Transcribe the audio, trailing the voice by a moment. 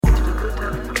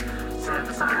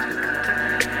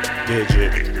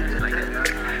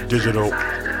Digital.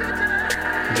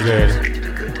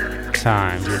 Good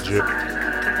time. Digit.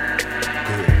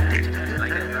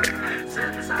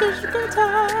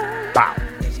 Good. Bow.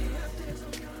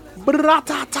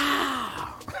 Bratata.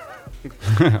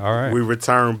 All right. We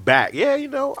return back. Yeah,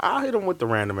 I'll hit them with the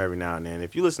random every now and then.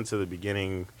 If you listen to the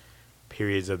beginning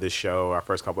periods of this show, our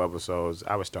first couple episodes,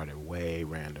 I was starting way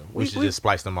random. We should just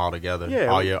splice them all together. Yeah,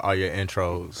 all your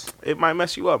intros. It might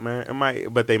mess you up, man. It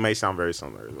might, but they may sound very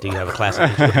similar. Do you have a classic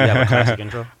intro? Do you have a classic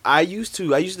intro? I used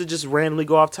to just randomly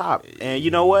go off top, and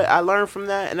you know what? I learned from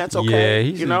that, and that's okay. Yeah,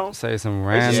 he should say some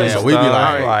random Yeah, stuff. we be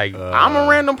like I'm a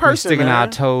random person, sticking man. our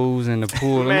toes in the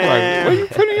pool. Man. Like, where you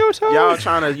putting your toes? Y'all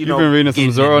trying to, You've been reading some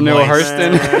Zora Neale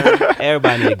Hurston.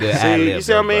 Everybody need a good ad lib. You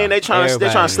see what I mean? They trying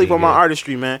to sleep on my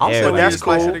artistry, man. I'm saying That's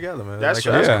splice cool. it together, man. That's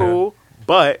Yeah. cool,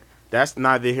 but that's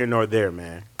neither here nor there,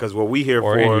 man. Because what we here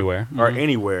Or for, anywhere. or Mhm.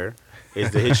 anywhere, is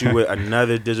to hit you with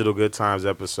another Digital Good Times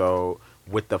episode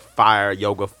with the fire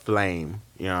yoga flame.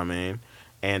 You know what I mean?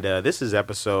 And this is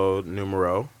episode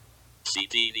numero.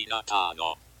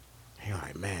 You're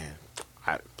like, man,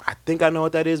 I think I know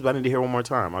what that is, but I need to hear it one more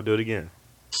time. I'll do it again.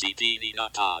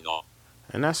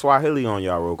 And that's Swahili on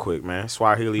y'all real quick, man.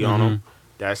 Swahili on them.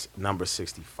 That's number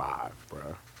 65,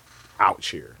 bro. Out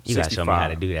here. You gotta show me how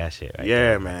to 65. do that shit, right?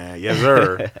 Yeah, man. Yes,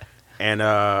 sir. And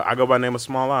I go by the name of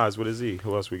Small Eyes. What is he?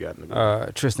 Who else we got in the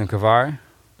group? Tristan Kavari.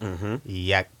 Mm-hmm.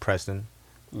 Yak Preston.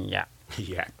 Yeah.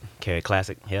 Yeah. Carry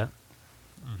Classic, yeah.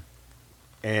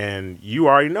 And you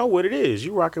already know what it is.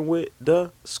 You rocking with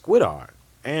the Squid Art.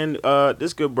 And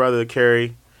this good brother,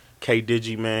 Kerry, K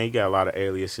Digi, man, he got a lot of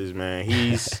aliases, man.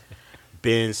 He's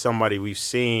been somebody we've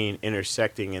seen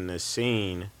intersecting in the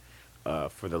scene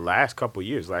for the last couple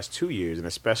years, last 2 years, and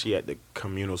especially at the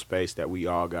communal space that we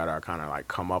all got our kind of like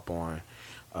come up on,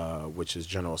 which is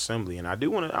General Assembly. And I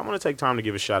want to take time to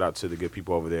give a shout out to the good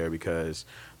people over there, because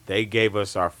they gave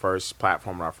us our first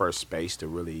platform, our first space to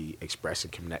really express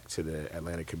and connect to the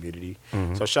Atlanta community.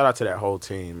 Mm-hmm. So shout out to that whole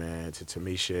team, man, to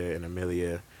Tamisha and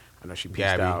Amelia. I know she peaced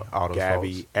Gabby, out. all those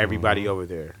Gabby, folks. everybody over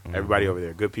there. Everybody over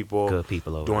there. Good people. Good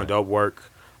people over doing there. dope work.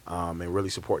 And really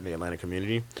supporting the Atlanta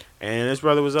community. And this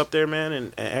brother was up there, man,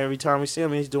 and every time we see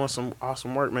him, he's doing some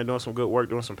awesome work, man, doing some good work,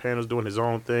 doing some panels, doing his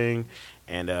own thing.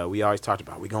 And we always talked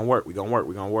about, we gonna work.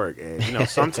 And,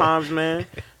 sometimes, man,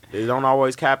 it don't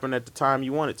always happen at the time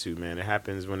you want it to, man. It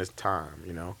happens when it's time,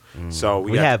 So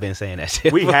We have been saying that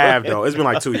shit. We have, though. It's been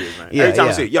like 2 years, man. Yeah, Every time we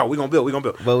yeah. say, yo, we gonna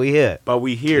build. But we here. But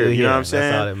we here, you know what I'm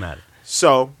saying? That's all that matters.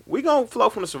 So we gonna flow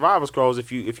from the survival scrolls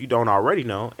if you don't already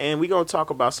know, and we gonna talk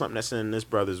about something that's in this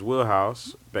brother's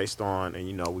wheelhouse based on,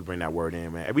 and we bring that word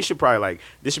in, man. And we should probably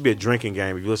this should be a drinking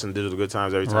game. If you listen to Digital Good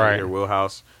Times every time Right. you hear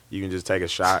wheelhouse, you can just take a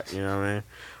shot. You know what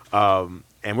I mean?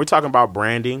 And we're talking about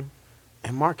branding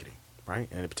and marketing, right?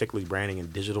 And particularly branding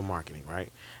and digital marketing, right?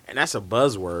 And that's a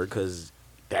buzzword because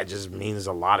that just means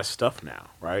a lot of stuff now,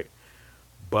 right?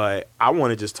 But I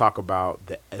want to just talk about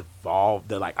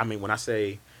when I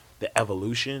say the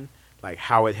evolution, like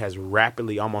how it has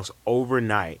rapidly, almost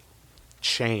overnight,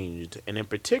 changed. And in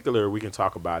particular, we can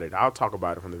talk about it. I'll talk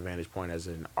about it from the vantage point as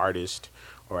an artist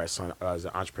or as an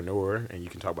entrepreneur, and you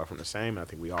can talk about it from the same. I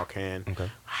think we all can.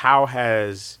 Okay. How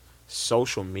has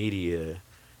social media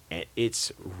and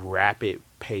its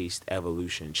rapid-paced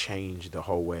evolution changed the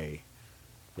whole way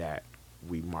that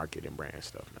we market and brand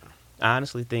stuff now? I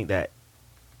honestly think that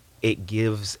it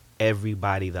gives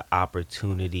everybody the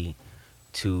opportunity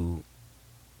to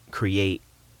create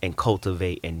and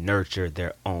cultivate and nurture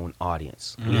their own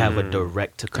audience. We have a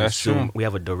direct to consumer. true. We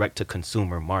have a direct to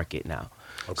consumer market now.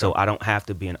 Okay. So I don't have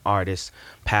to be an artist,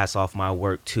 pass off my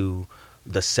work to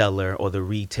the seller or the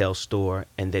retail store,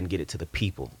 and then get it to the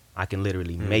people. I can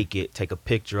literally make it, take a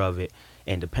picture of it,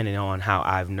 and depending on how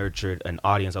I've nurtured an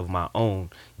audience of my own,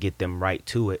 get them right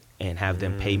to it and have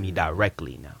them pay me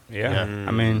directly now. Yeah.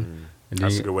 I mean,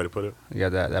 That's a good way to put it. you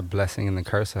got that blessing and the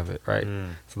curse of it, right?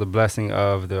 So the blessing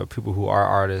of the people who are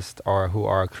artists or who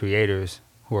are creators,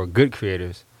 who are good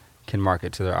creators, can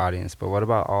market to their audience. But what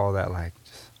about all that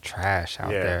just trash out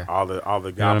there? all the You know what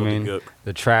I gobbledygook. mean?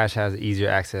 The trash has easier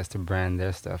access to brand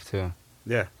their stuff too.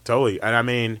 Yeah, totally. And I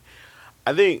mean,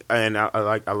 I think, and I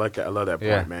love that point,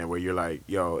 Yeah. man, where you're like,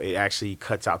 yo, it actually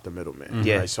cuts out the middleman.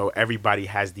 Yeah. Right? So everybody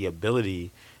has the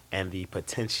ability and the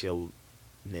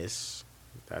potentialness.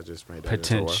 I just made that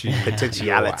potentiality.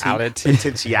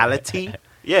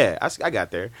 Yeah, I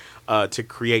got there. To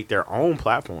create their own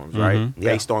platforms, right?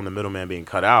 Yeah. Based on the middleman being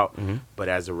cut out. But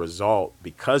as a result,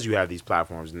 because you have these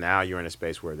platforms, now you're in a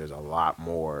space where there's a lot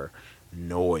more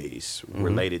noise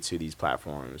related to these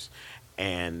platforms.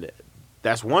 And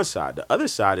that's one side. The other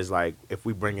side is like, if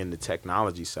we bring in the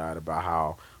technology side about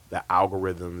how the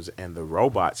algorithms and the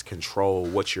robots control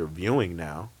what you're viewing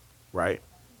now, right?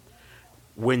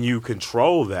 When you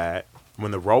control that,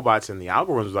 when the robots and the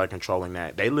algorithms are controlling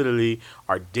that, they literally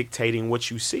are dictating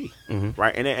what you see,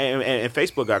 right? And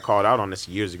Facebook got called out on this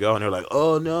years ago, and they're like,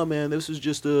 "Oh no, man, this was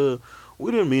just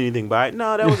we didn't mean anything by it.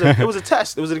 No, that was it was a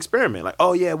test. It was an experiment. Like,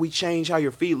 oh yeah, we changed how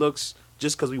your feed looks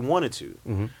just because we wanted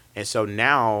to." And so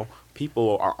now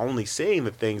people are only seeing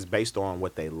the things based on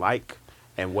what they like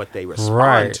and what they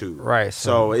respond to. Right.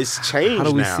 So it's changed. How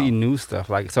do we now. see new stuff?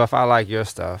 Like, so if I like your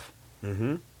stuff,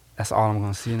 that's all I'm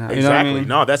gonna see now. You know what I Exactly. mean?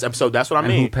 No, that's what I And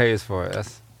mean. who pays for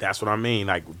it? That's what I mean.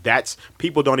 Like, that's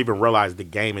people don't even realize the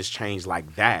game has changed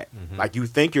like that. Like, you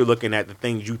think you're looking at the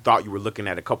things you thought you were looking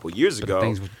at a couple years But ago. the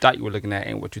things you thought you were looking at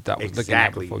ain't what you thought was looking at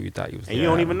Exactly. before you thought you was. And you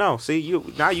don't even know. See,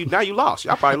 now you lost.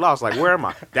 Y'all probably lost. Like, where am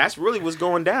I? That's really what's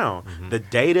going down. The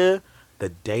data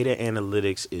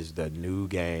analytics is the new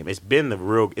game. It's been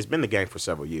the game for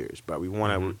several years, but we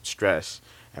want to stress,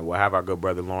 and we'll have our good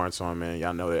brother Lawrence on, man.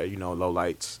 Y'all know that, Low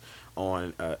Lights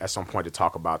on at some point to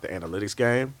talk about the analytics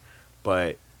game.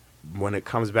 But when it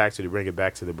comes back to bring it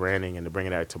back to the branding and to bring it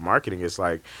back to marketing, it's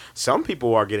like some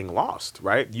people are getting lost,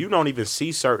 right? You don't even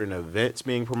see certain events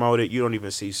being promoted. You don't even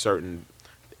see certain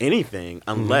anything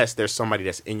unless there's somebody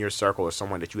that's in your circle or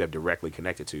someone that you have directly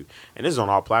connected to. And this is on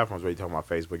all platforms, whether you're talking about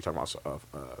Facebook, you're talking about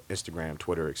Instagram,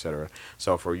 Twitter, etc.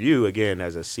 So for you, again,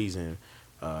 as a seasoned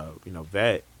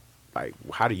vet, like,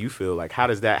 how do you feel? Like, how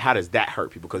does that hurt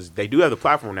people? Because they do have the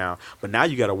platform now, but now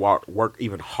you got to work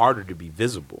even harder to be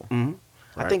visible.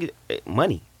 Right? I think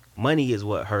money is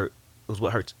what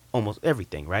hurts almost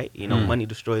everything, right? Money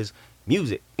destroys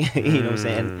music. You know what I'm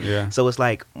saying? Yeah. So it's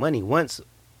like money.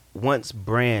 Once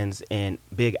brands and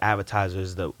big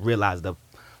advertisers realize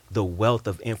the wealth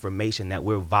of information that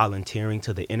we're volunteering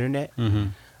to the internet,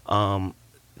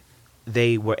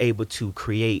 they were able to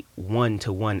create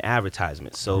one-to-one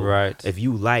advertisements. So if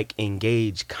you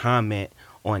engage, comment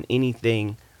on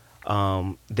anything,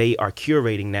 they are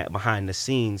curating that behind the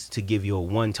scenes to give you a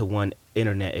one-to-one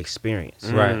internet experience.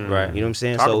 Right. You know what I'm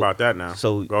saying? Talk about that now.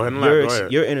 So go ahead and go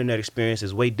ahead. Your internet experience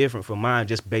is way different from mine,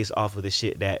 just based off of the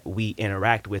shit that we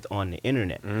interact with on the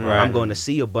internet. Right. I'm going to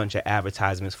see a bunch of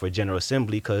advertisements for General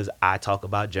Assembly because I talk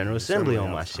about General Assembly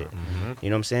on my shit. You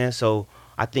know what I'm saying? So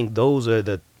I think those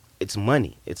are it's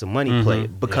money. It's a money play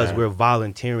because we're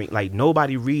volunteering. Like,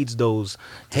 nobody reads those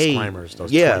disclaimers.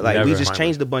 Those we never. just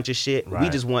changed a bunch of shit. Right. We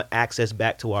just want access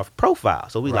back to our profile.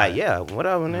 So we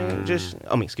whatever, man. Excuse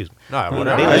me. No, We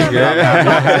whatever.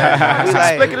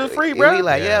 like, Split it is free, bro. We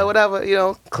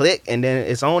whatever, click, and then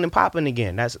it's on and popping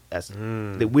again. That's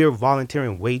that we're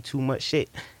volunteering way too much shit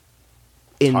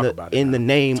in the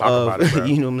name of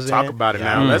you know what I'm saying. Talk about it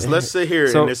now. Let's sit here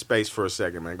in this space for a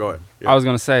second, man. Go ahead. I was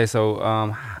gonna say,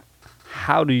 so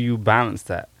how do you balance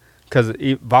that? Because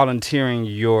volunteering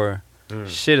your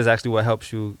shit is actually what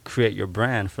helps you create your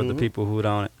brand for the people who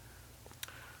don't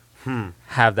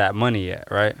have that money yet,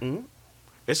 right?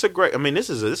 It's a great. I mean, this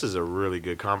is a really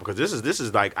good conference because this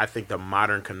is like, I think, the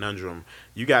modern conundrum.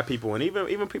 You got people, and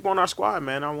even people on our squad,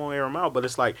 man. I won't air them out, but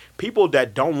it's like people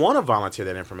that don't want to volunteer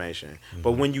that information.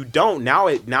 But when you don't,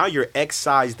 now you're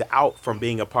excised out from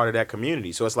being a part of that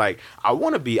community. So it's like, I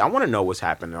want to know what's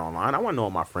happening online. I want to know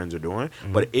what my friends are doing.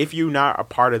 But if you're not a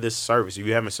part of this service, if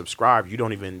you haven't subscribed, you're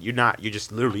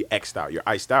just literally X'd out. You're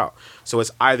iced out. So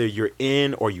it's either you're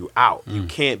in or you out. You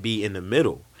can't be in the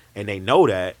middle, and they know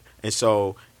that. And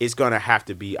so it's going to have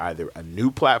to be either a new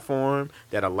platform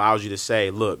that allows you to say,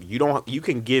 look, you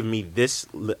can give me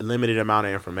this limited amount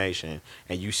of information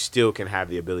and you still can have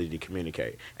the ability to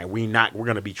communicate. And we're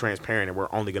going to be transparent, and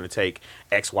we're only going to take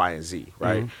X, Y, and Z,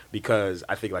 right? Because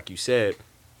I think, like you said,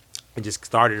 it just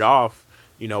started off,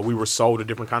 we were sold a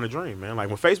different kind of dream, man. Like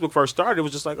when Facebook first started, it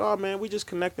was just like, oh man, we just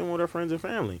connecting with our friends and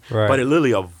family. Right. But it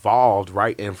literally evolved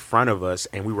right in front of us,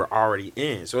 and we were already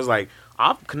in. So it's like,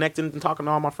 I'm connecting and talking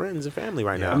to all my friends and family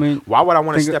right now. I mean, why would I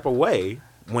want to step away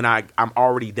when I'm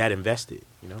already that invested?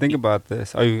 Think about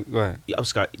this. Go ahead. Yeah, I'm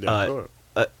sorry. Sure.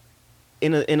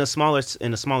 In a smaller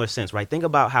sense, right? Think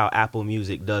about how Apple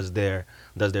Music does their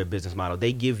business model.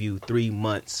 They give you 3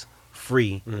 months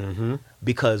free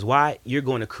because why? You're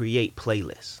going to create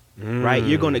playlists, right?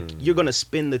 You're going to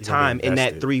spend the time in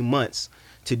that 3 months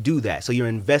to do that. So you're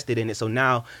invested in it. So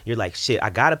now you're like, shit, I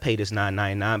gotta pay this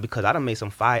 $9.99 because I done made some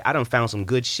fire. I done found some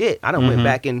good shit. I done went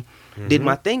back and did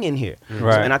my thing in here.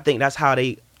 Right. So, and I think that's how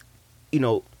they,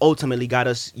 ultimately got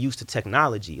us used to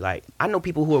technology. Like, I know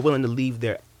people who are willing to leave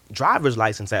their driver's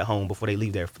license at home before they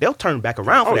leave there. They'll turn back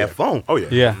around for yeah. that phone. Oh yeah.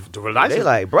 Yeah. They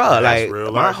like, bro, That's like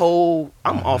real my life. whole,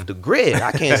 I'm off the grid.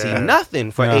 I can't see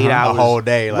nothing for 8 hours. A whole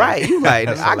day, like, right? You like,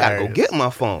 I that's gotta go hilarious. get my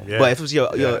phone. Yeah. But if it's your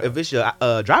if it's your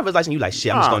driver's license, you like,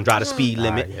 shit, I'm just gonna drive the speed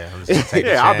limit. Yeah, I'm just gonna take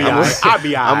the Yeah, I'll be chance. alright. I'll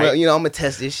be I'm alright. gonna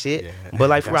test this shit. Yeah. But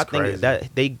like, for I That's think crazy.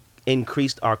 that they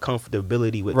increased our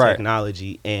comfortability with Right.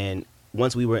 technology, and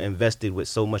once we were invested with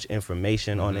so much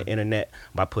information on Mm-hmm. the internet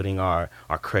by putting our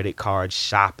credit card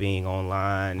shopping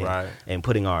online and, Right. and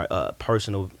putting our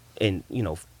personal and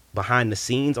behind the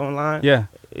scenes online. Yeah.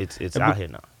 It's out here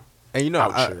now. And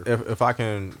Sure. if I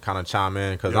can kind of chime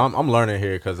in, because I'm learning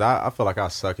here, because I feel like I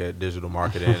suck at digital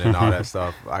marketing and all that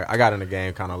stuff. I got in the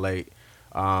game kind of late.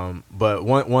 But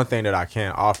one thing that I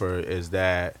can offer is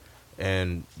that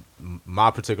in my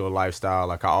particular lifestyle,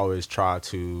 like I always try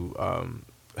to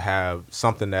have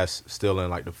something that's still in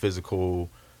like the physical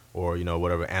or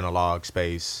whatever analog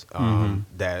space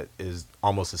that is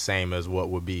almost the same as what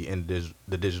would be in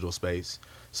the digital space.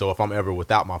 So if I'm ever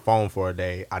without my phone for a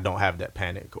day, I don't have that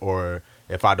panic. Or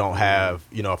if I don't have,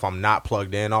 if I'm not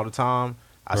plugged in all the time,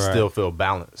 I Right. still feel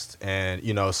balanced. And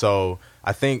so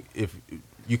I think if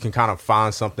you can kind of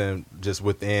find something just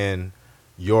within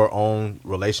your own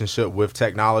relationship with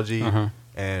technology,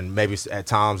 and maybe at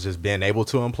times just being able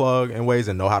to unplug in ways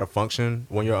and know how to function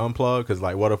when you're unplugged. Because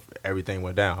like, what if everything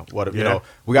went down? What if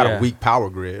we got Yeah. a weak power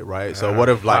grid, right? So what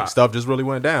if like stuff just really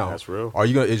went down? That's real.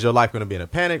 Is your life going to be in a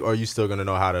panic, or are you still going to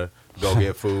know how to go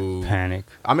get food? Panic.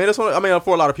 I mean, for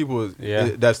a lot of people,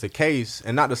 Yeah. that's the case,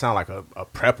 and not to sound like a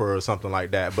prepper or something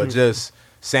like that, but just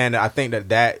saying that I think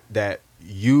that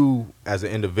you as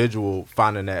an individual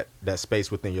finding that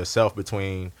space within yourself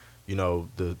between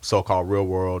the so-called real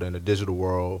world and the digital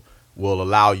world will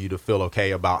allow you to feel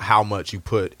okay about how much you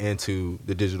put into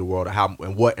the digital world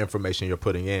and what information you're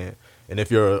putting in. And if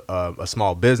you're a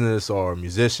small business or a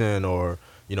musician or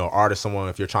artist, someone,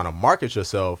 if you're trying to market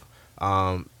yourself,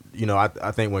 I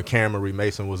think when Karen Marie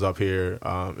Mason was up here,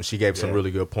 she gave some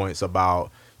really good points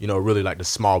about really like the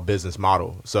small business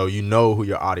model. So who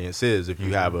your audience is. If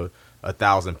you have a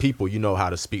 1,000 people, how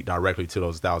to speak directly to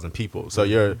those 1,000 people. So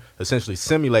you're essentially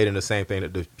simulating the same thing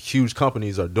that the huge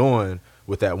companies are doing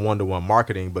with that one-to-one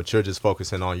marketing, but you're just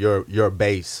focusing on your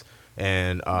base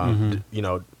and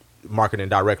marketing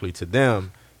directly to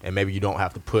them. And maybe you don't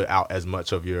have to put out as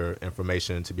much of your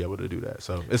information to be able to do that.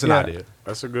 So it's an idea.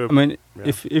 That's a good. I mean, Yeah.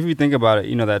 if you think about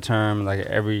it, that term, like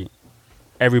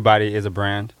everybody is a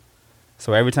brand.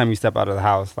 So every time you step out of the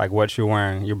house, like what you're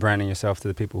wearing, you're branding yourself to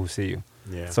the people who see you.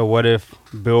 Yeah. So what if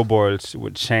billboards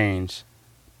would change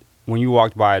when you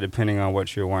walked by, depending on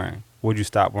what you're wearing? Would you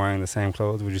stop wearing the same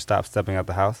clothes? Would you stop stepping out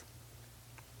the house?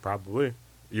 Probably.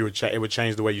 You would. It would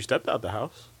change the way you stepped out the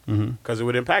house Mm-hmm. because it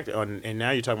would impact it. And now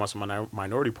you're talking about some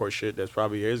minority report shit that's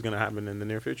probably is going to happen in the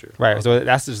near future. Right. So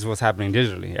that's just what's happening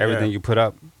digitally. Everything Yeah. you put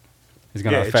up is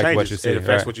going to Yeah, it affect what changes. you see. It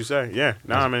affects right? what you say. Yeah.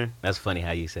 No, I mean. That's funny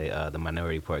how you say the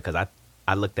Minority Report, because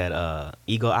I looked at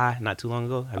Eagle Eye not too long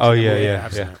ago. Have you Oh, seen that yeah, movie? yeah.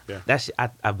 I've seen it. Yeah. That shit,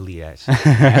 I believe that shit. Oh,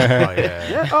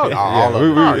 yeah. Oh, Yeah, All of we-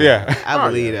 it. we- Oh, yeah. I Oh,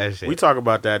 believe yeah. that shit. We talk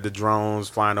about that, the drones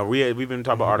flying over. We've been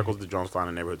talking about articles, the drones flying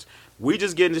in neighborhoods. We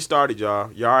just getting this started,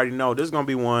 y'all. You already know this is going to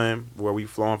be one where we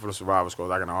flowing for the survival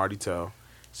schools. I can already tell.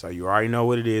 So you already know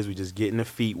what it is. We just getting the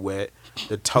feet wet,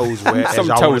 the toes wet. as Some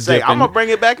y'all toe wanna say. dipping. I'm going to bring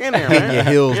it back in there, man. Your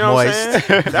heels You know what I'm moist.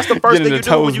 saying? That's the first Getting thing the you do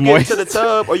when toes you get into moist. the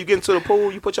tub or you get into the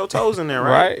pool. You put your toes in there,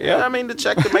 right? Right, yeah. You know what I mean, to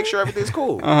check to make sure everything's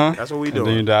cool. Uh-huh. That's what we And then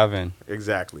you doing. dive in.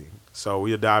 Exactly. So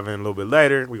we'll dive in a little bit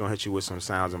later. We're going to hit you with some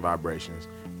sounds and vibrations.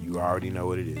 You already know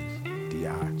what it is.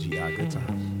 D-I-G-I, good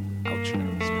times.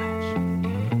 Outro. Smash.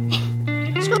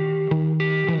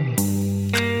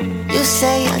 You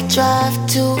say I drive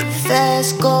too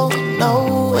fast, going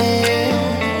nowhere.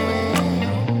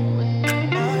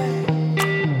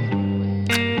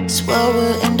 Swear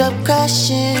we'll end up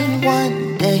crashing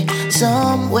one day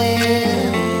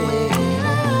somewhere.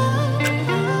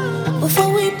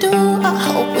 Before we do, I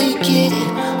hope we get it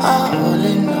all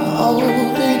in the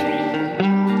open.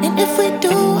 And if we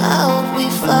do, I hope we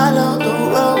follow the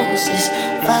roses,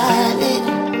 violet.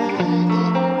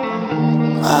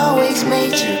 Always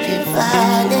made you get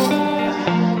violent.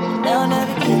 They'll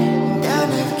never get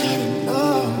it, no.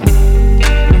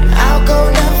 I'll go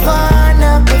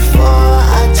Nirvana before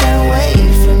I turn away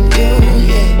from you,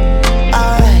 yeah.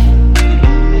 Alright.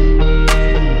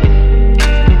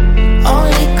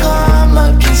 Only karma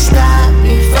can stop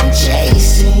me from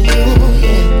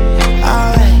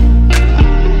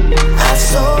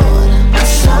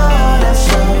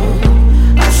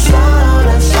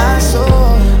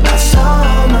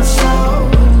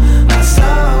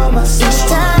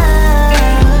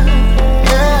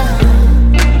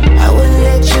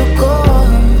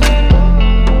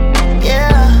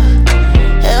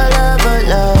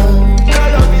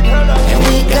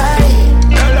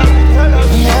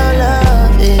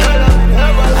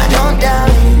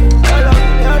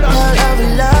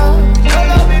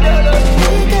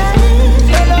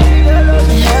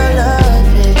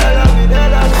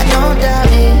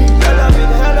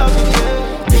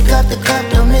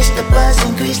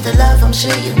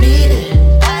beat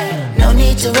it. No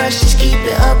need to rush, just keep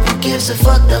it up. Who gives a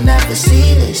fuck? They'll never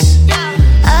see this.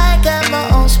 I got my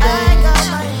own space.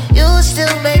 You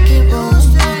still making room.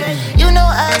 You know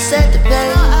I set the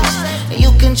pace, and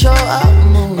you control our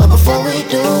mood. But before we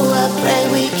do, I pray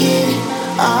we get it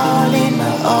all in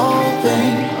the open.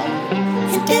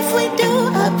 And if we do,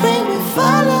 I pray we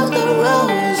follow the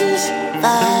roses.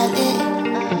 Violet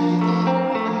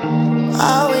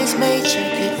always made you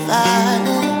get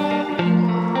violent.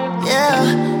 Yeah,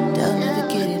 they'll never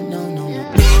get it, no, no, no.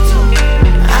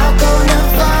 I'll go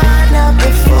Nirvana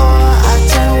before I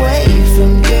turn away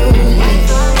from you.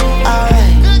 Yeah.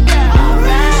 Alright,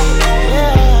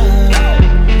 yeah.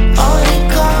 Only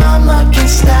karma can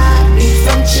stop me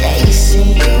from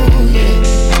chasing you.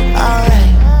 Yeah.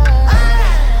 Alright,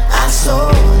 I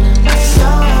soared, I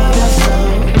soared, I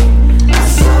soared, I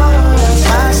soared,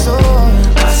 my soul,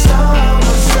 my soul,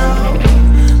 my soul,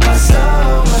 my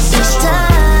soul, my soul. This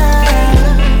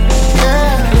time,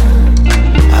 yeah,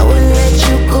 I wouldn't let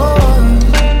you go.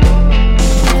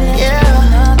 Yeah,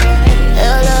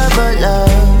 hell love, but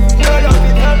love,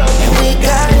 and we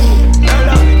got it. Hell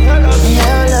love it, I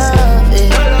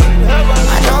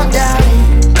don't doubt it.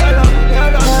 Hell love,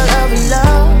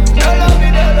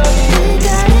 and love, we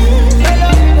got it. Hell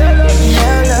love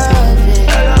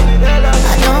it,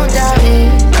 I don't doubt it.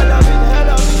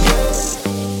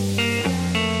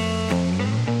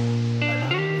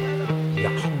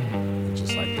 Yeah.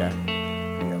 Just like that.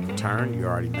 We have returned. You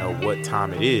already know what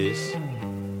time it is.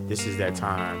 This is that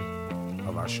time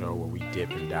of our show where we dip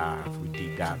and dive. We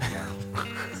deep diving now.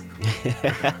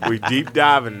 We deep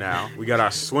diving now. We got our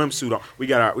swimsuit on. We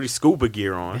got our scuba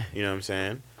gear on. You know what I'm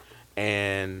saying?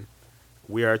 And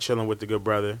we are chilling with the good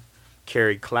brother,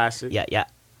 Kerry Classic. Yeah.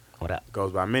 What up?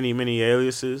 Goes by many, many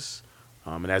aliases.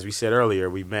 And as we said earlier,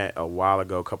 we met a while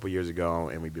ago, a couple years ago,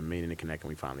 and we've been meaning to connect, and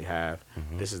we finally have.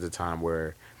 This is the time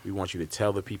where we want you to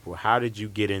tell the people, how did you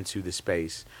get into the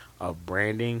space of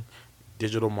branding,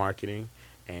 digital marketing,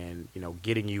 and, you know,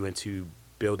 getting you into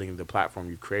building the platform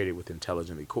you've created with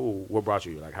Intelligently Cool? What brought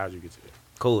you? Like, how did you get to it?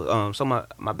 Cool. So my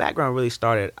background really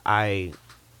started, I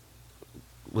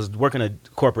was working a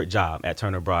corporate job at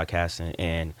Turner Broadcasting,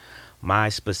 and my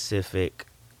specific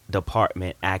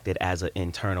department acted as an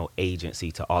internal agency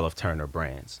to all of Turner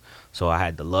brands. So I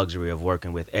had the luxury of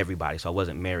working with everybody. So I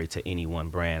wasn't married to any one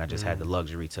brand. I just had the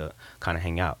luxury to kind of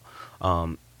hang out.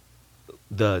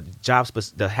 The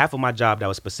half of my job that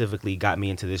was specifically got me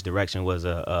into this direction was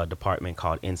a department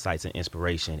called Insights and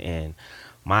Inspiration. And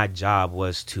my job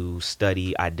was to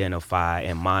study, identify,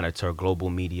 and monitor global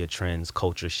media trends,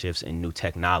 culture shifts, and new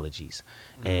technologies,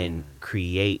 and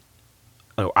create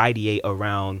or ideate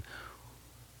around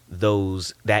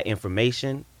that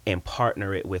information and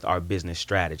partner it with our business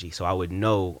strategy. So I would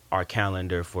know our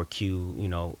calendar for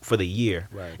for the year,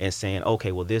 Right. and saying,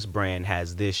 okay, well, this brand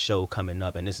has this show coming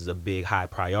up, and this is a big high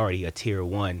priority, a tier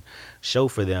 1 show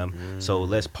for them. So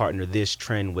let's partner this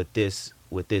trend with this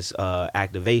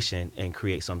activation and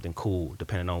create something cool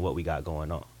depending on what we got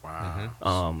going on.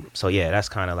 Wow. So yeah, that's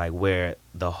kind of like where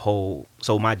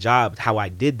so my job, how I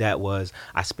did that was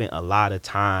I spent a lot of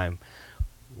time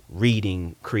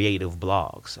reading creative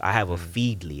blogs. I have a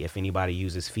Feedly. If anybody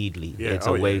uses Feedly, Yeah, it's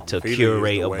a way to Feedly is curate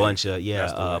the a way. bunch of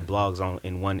That's the way. blogs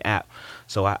in one app.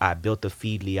 So I built the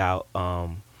Feedly out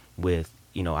with,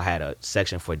 I had a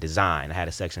section for design, I had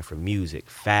a section for music,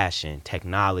 fashion,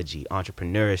 technology,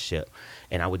 entrepreneurship,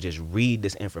 and I would just read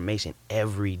this information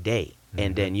every day.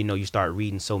 And then, you start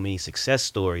reading so many success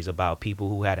stories about people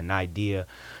who had an idea,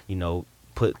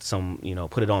 put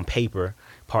it on paper,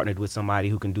 partnered with somebody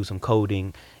who can do some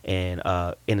coding, and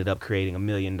ended up creating $1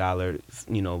 million,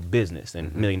 business,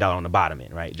 and $1 million on the bottom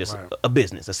end, right? Just Right. a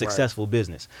business, a successful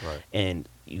business. Right. And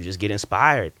you just get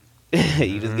inspired.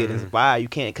 You just get inspired. You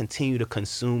can't continue to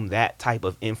consume that type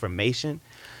of information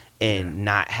and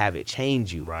not have it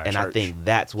change you. Right. And I Church. think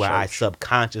that's where I Church.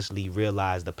 subconsciously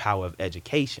realized the power of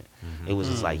education. It was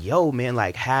just like, yo, man,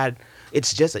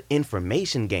 it's just an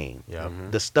information game. Yeah.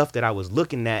 The stuff that I was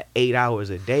looking at 8 hours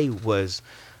a day was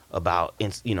about,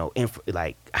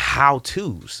 like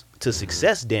how-tos to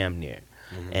success damn near.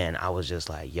 And I was just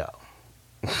like, yo,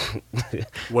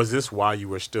 Was this while you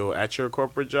were still at your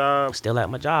corporate job? still at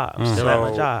my job. Still at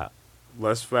my So- job.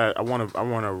 Let's fast. I want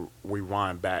to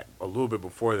rewind back a little bit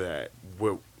before that.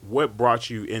 What brought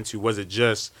you into? Was it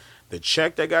just the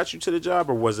check that got you to the job,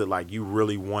 or was it like you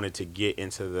really wanted to get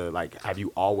into have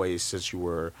you always, since you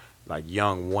were like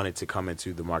young, wanted to come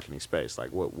into the marketing space?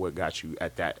 Like what got you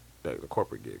at the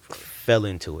corporate gig first? Fell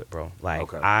into it, bro. Like,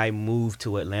 Okay. I moved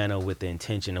to Atlanta with the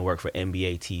intention to work for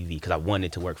NBA TV because I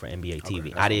wanted to work for NBA TV.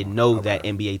 that's I didn't fine. know Okay. that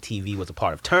NBA TV was a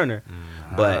part of Turner,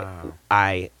 but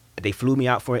I they flew me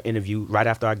out for an interview right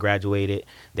after I graduated.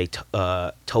 They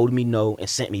told me no and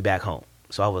sent me back home.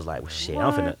 So I was like, well, shit,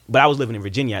 I'm finna. But I was living in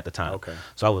Virginia at the time. Okay.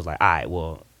 So I was like, all right,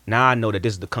 well, now I know that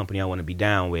this is the company I want to be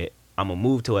down with. I'm going to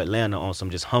move to Atlanta on some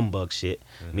just humbug shit.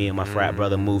 Me and my frat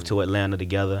brother moved to Atlanta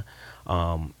together.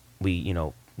 We, you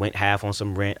know, went half on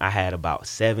some rent. I had about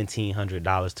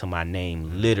 $1,700 to my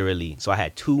name, literally. So I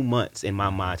had 2 months in my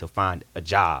mind to find a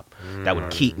job that would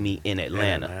keep me in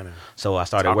Atlanta. So I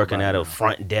started working at a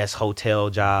front desk hotel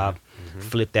job,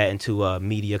 flipped that into a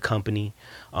media company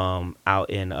out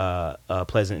in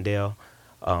Pleasantdale,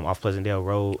 off Pleasantdale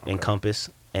Road in Compass.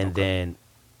 And then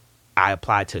I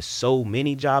applied to so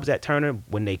many jobs at Turner.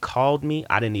 When they called me,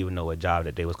 I didn't even know what job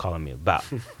that they was calling me about.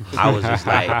 I was just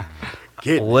like,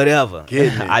 whatever.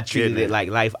 I treated it like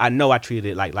life. I know I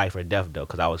treated it like life or death though,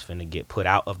 because I was finna get put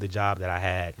out of the job that I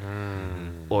had,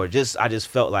 or I just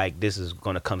felt like this is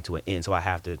gonna come to an end. So I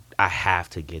have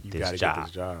to get this job.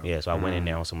 Yeah. So I went in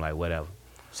there on some like whatever.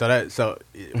 So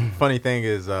funny thing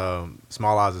is,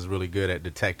 Small Odds is really good at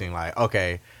detecting like,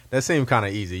 okay, that seemed kind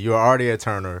of easy. You were already at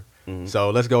Turner. So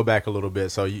let's go back a little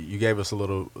bit. So you gave us a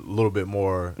little bit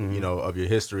more, you know, of your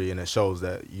history, and it shows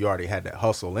that you already had that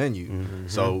hustle in you.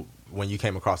 So when you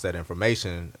came across that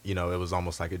information, you know, it was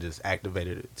almost like it just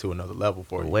activated it to another level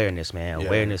for you. Awareness, man. Yeah.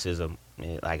 Awareness is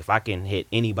like if I can hit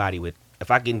anybody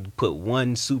if I can put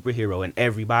one superhero in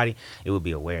everybody, it would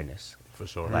be awareness. For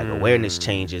sure. Like awareness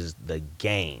changes the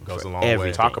game. Goes a long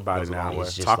everything. way. Talk about it now.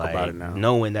 It's just Talk like about it now.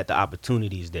 Knowing that the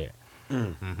opportunity is there.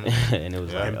 And it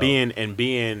was like,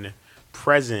 being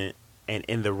present and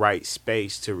in the right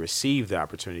space to receive the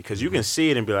opportunity, because you can see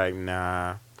it and be like,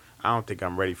 nah, I don't think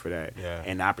I'm ready for that.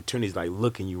 And the opportunity is like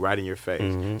looking you right in your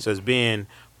face. So it's being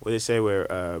what they say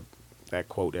where that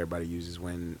quote everybody uses,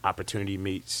 when opportunity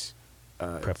meets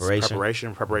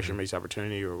preparation meets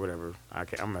opportunity, or whatever.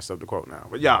 I messed up the quote now,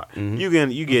 but y'all,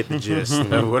 you get the gist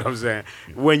of what I'm saying.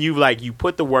 When you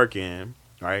put the work in,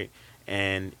 right?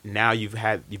 And now you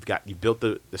built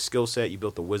the skill set, you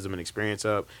built the wisdom and experience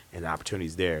up, and the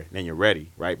opportunity's there. Then you're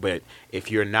ready, right? But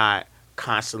if you're not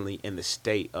constantly in the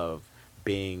state of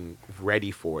being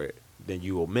ready for it, then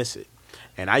you will miss it.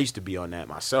 And I used to be on that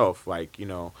myself, like, you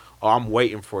know, I'm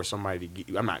waiting for somebody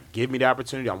to I'm not giving me the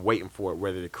opportunity, I'm waiting for it,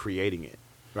 whether they're creating it,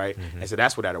 right? And so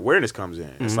that's where that awareness comes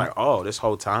in. It's like, oh, this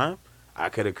whole time I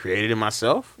could have created it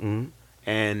myself.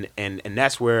 And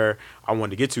that's where I wanted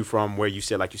to get to, from where you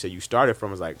said, like you said, you started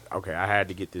from. Is like, okay, I had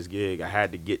to get this gig. I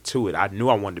had to get to it. I knew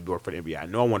I wanted to work for the NBA. I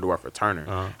knew I wanted to work for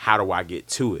Turner. How do I get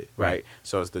to it, right?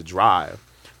 So it's the drive.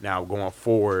 Now going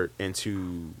forward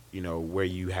into, you know, where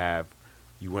you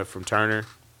went from Turner,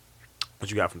 what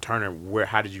you got from Turner,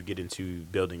 how did you get into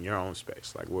building your own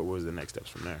space? Like, what was the next steps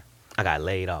from there? I got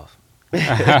laid off.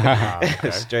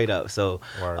 Straight up. So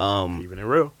even it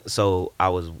real. So I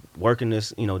was working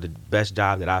this, you know, the best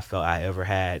job that I felt I ever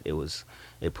had.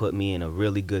 It put me in a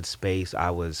really good space. I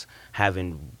was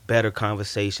having better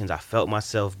conversations. I felt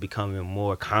myself becoming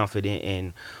more confident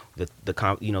in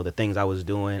the things I was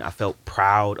doing. I felt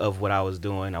proud of what I was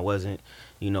doing. I wasn't,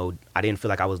 you know, I didn't feel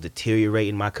like I was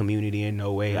deteriorating my community in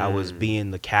no way. I was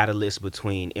being the catalyst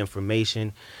between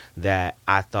information that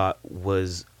I thought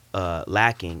was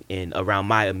lacking in around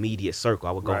my immediate circle.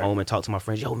 I would go home and talk to my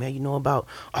friends. Yo, man, you know about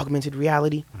augmented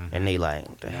reality? And they like,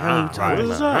 what the hell are you talking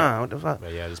about? What the fuck?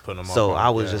 But yeah, just putting them so I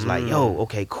was just like, yo,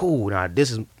 okay, cool. Now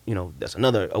this is, you know, that's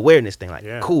another awareness thing.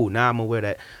 Like, cool. Now I'm aware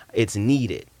that it's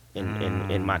needed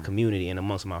in my community and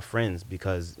amongst my friends,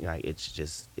 because like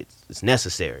it's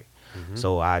necessary.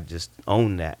 So I just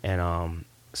own that. And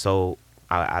so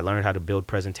I learned how to build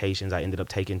presentations. I ended up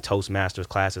taking Toastmasters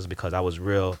classes because I was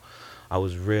real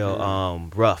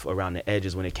rough around the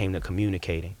edges when it came to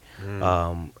communicating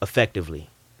effectively.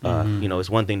 You know, it's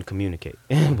one thing to communicate,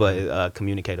 but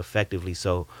communicate effectively.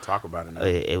 So talk about it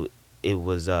now. It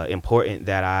was important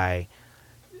that I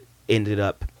ended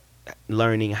up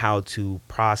learning how to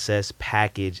process,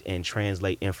 package, and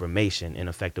translate information in an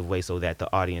effective way so that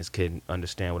the audience could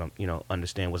understand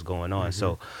understand what's going on.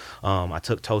 So I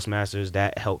took Toastmasters.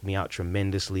 That helped me out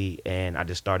tremendously, and I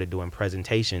just started doing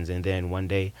presentations. And then one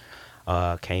day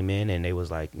came in and they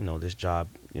was like, you know, this job,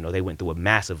 you know, they went through a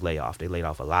massive layoff. They laid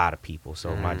off a lot of people.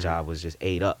 So my job was just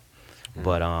ate up.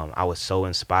 But I was so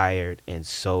inspired and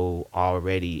so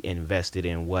already invested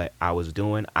in what I was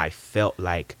doing. I felt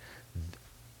like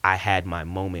I had my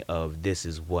moment of, this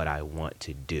is what I want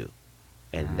to do.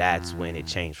 And that's when it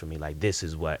changed for me. Like, this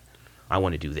is what I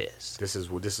want to do. This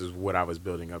is what I was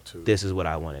building up to. This is what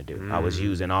I want to do. I was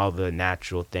using all the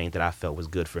natural things that I felt was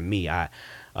good for me. I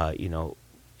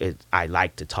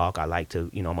like to talk. I like to,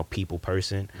 you know, I'm a people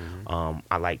person.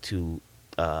 I like to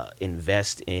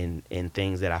invest in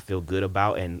things that I feel good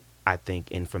about, and I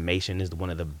think information is one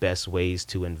of the best ways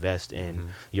to invest in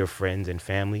your friends and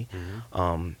family.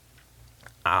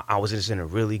 I was just in a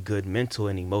really good mental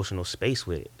and emotional space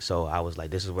with it. So I was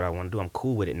like, this is what I want to do. I'm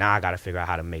cool with it. Now I got to figure out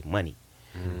how to make money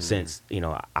since,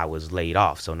 I was laid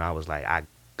off. So now I was like, I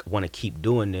want to keep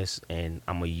doing this, and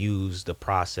I'm going to use the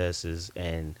processes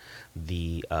and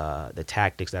the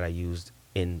tactics that I used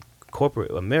in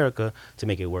corporate America to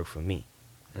make it work for me.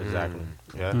 Exactly.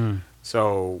 Yeah.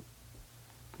 So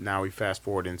now we fast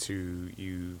forward into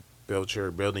you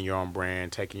building your own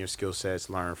brand, taking your skill sets,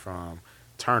 learn from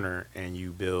Turner, and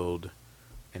you build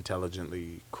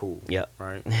Intelligently Cool. Yep.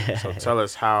 Right. So tell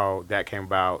us how that came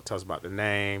about. Tell us about the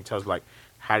name. Tell us what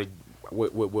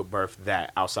birthed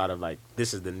that outside of like,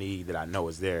 this is the need that I know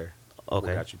is there. Okay.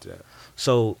 What got you to that?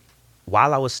 So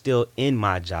while I was still in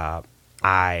my job,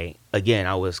 I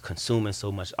was consuming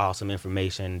so much awesome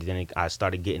information. Then I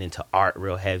started getting into art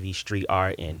real heavy, street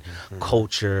art and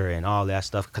culture and all that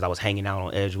stuff, because I was hanging out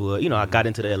on Edgewood. I got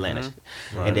into the Atlanta shit.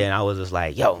 Right. And then I was just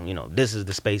like, yo, this is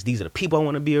the space. These are the people I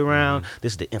want to be around.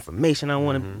 This is the information I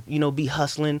want to, be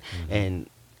hustling. And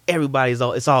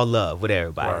it's all love with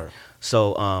everybody. Right.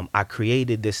 So I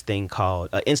created this thing called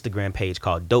an Instagram page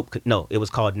called Dope. No, it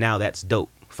was called Now That's Dope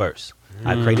first.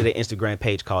 I created an Instagram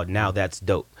page called Now That's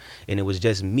Dope. And it was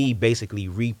just me basically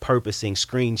repurposing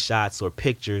screenshots or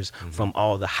pictures from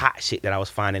all the hot shit that I was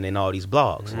finding in all these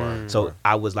blogs. So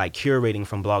I was like curating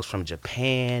from blogs from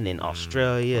Japan and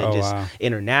Australia and just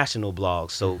international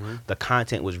blogs. So the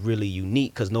content was really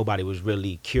unique because nobody was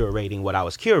really curating what I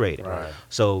was curating. Right.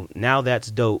 So Now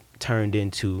That's Dope turned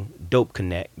into Dope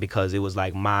Connect because it was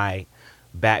like my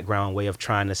background way of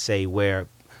trying to say where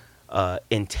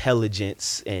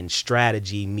intelligence and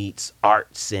strategy meets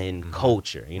arts and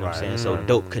culture. You know what I'm saying? So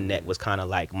Dope Connect was kind of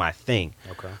like my thing.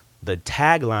 Okay. The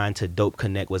tagline to Dope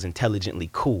Connect was Intelligently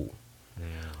Cool.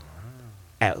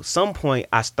 At some point,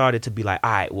 I started to be like,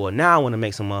 all right, well, now I want to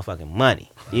make some motherfucking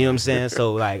money. You know what I'm saying?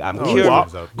 So, like, I'm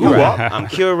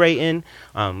curating.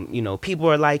 People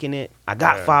are liking it. I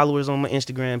got followers on my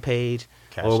Instagram page,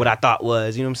 or what I thought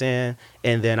was, you know what I'm saying?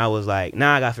 And then I was like,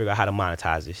 now I got to figure out how to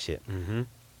monetize this shit.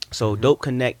 So Dope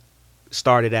Connect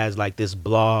started as like this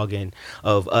blog and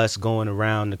of us going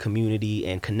around the community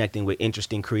and connecting with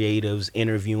interesting creatives,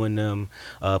 interviewing them,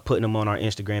 putting them on our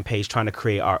Instagram page, trying to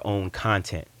create our own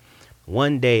content.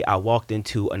 One day I walked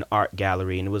into an art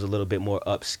gallery and it was a little bit more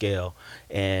upscale,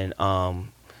 and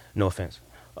no offense,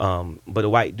 but a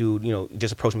white dude,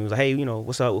 just approached me and was like, hey,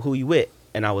 what's up? Who you with?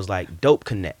 And I was like, Dope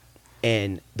Connect.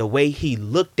 And the way he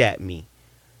looked at me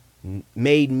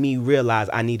made me realize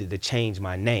I needed to change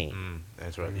my name.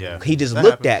 That's right. Yeah. He just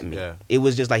looked at me. Yeah. It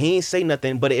was just like, he didn't say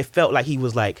nothing, but it felt like he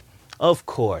was like, of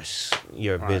course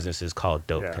your business is called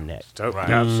Dope Connect. Dope. Right.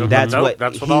 That's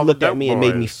what he looked at me and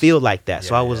made me feel like that.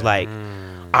 So I was like,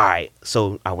 all right.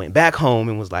 So I went back home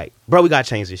and was like, bro, we gotta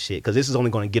change this shit because this is only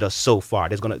gonna get us so far.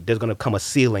 There's gonna come a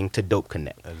ceiling to Dope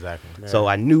Connect. Exactly. So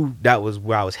I knew that was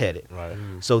where I was headed. Right.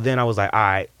 So then I was like, all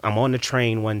right, I'm on the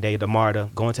train one day to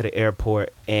MARTA, going to the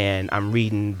airport, and I'm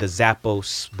reading the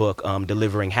Zappos book,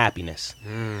 Delivering Happiness.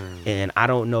 And I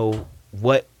don't know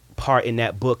what part in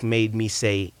that book made me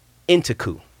say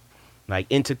Intaku. Like,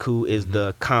 Intaku is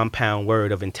the compound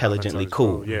word of intelligently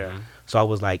cool. Yeah. So I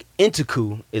was like,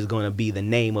 Intaku is going to be the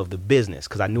name of the business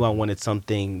because I knew I wanted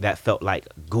something that felt like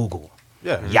Google,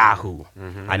 Yahoo.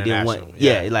 I didn't want,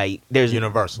 like there's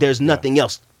universal. There's nothing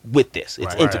else with this.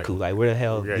 It's Right. Intaku. Like, where the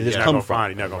hell did this You're come not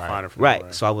from? You're not gonna find it from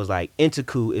Right. So I was like,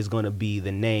 Intaku is going to be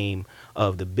the name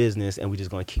of the business, and we're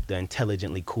just going to keep the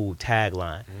intelligently cool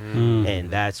tagline. And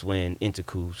that's when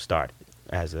Intaku started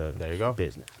as a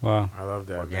business. Wow. I love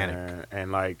that. Organic. Man.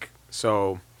 And like,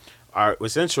 so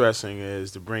what's interesting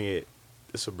is to bring it,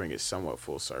 this will bring it somewhat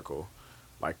full circle.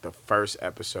 Like, the first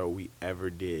episode we ever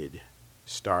did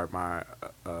starred my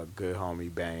good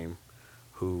homie Bame,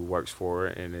 who works for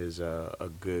it and is a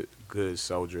good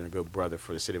soldier and a good brother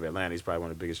for the city of Atlanta. He's probably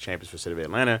one of the biggest champions for the city of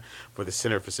Atlanta for the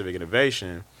Center for Civic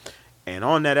Innovation. And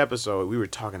on that episode, we were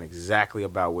talking exactly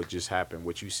about what just happened,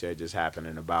 what you said just happened,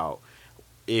 and about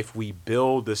if we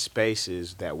build the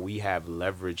spaces that we have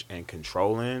leverage and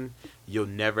control in, you'll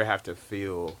never have to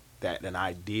feel that an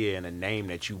idea and a name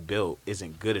that you built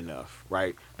isn't good enough,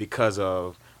 right? Because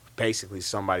of basically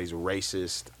somebody's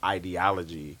racist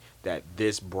ideology that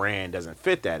this brand doesn't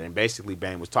fit that. And basically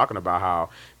Bane was talking about how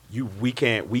we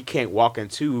can't walk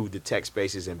into the tech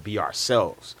spaces and be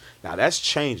ourselves. Now that's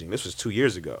changing. This was 2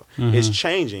 years ago. It's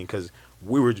changing because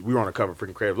we were on the cover of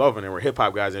freaking Creative Love, and we're hip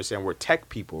hop guys, and they're saying we're tech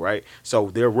people, right? So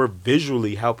we're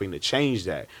visually helping to change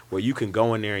that, where you can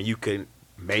go in there and you can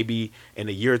maybe in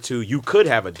a year or two you could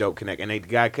have a dope connect, and the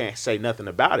guy can't say nothing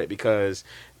about it because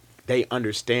they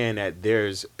understand that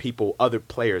there's other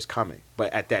players coming.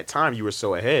 But at that time, you were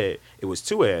so ahead, it was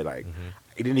too ahead. Like,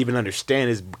 he didn't even understand,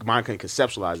 his mind couldn't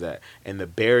conceptualize that. And the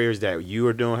barriers that you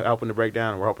are doing, helping to break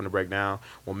down, and we're helping to break down,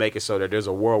 will make it so that there's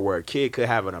a world where a kid could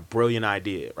have a brilliant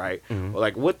idea, right?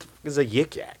 Like, what the fuck is a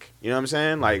yik yak? You know what I'm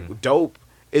saying? Like, dope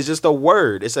is just a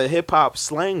word. It's a hip hop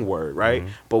slang word, right?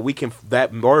 But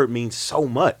that word means so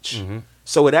much.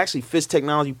 So it actually fits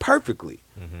technology perfectly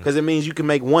because it means you can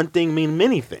make one thing mean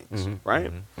many things,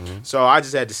 right? So I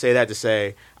just had to say that to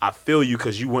say I feel you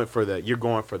because you're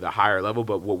going for the higher level.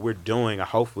 But what we're doing,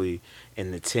 hopefully,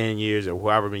 in the 10 years or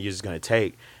however many years it's going to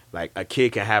take, like a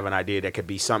kid can have an idea that could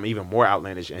be something even more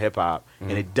outlandish in hip hop,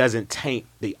 and it doesn't taint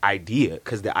the idea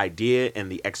because the idea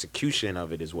and the execution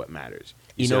of it is what matters.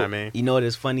 You know what I mean? You know what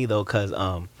is funny though, because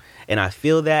and I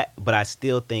feel that, but I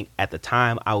still think at the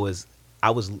time I was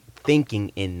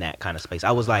thinking in that kind of space.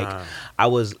 I was like, I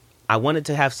wanted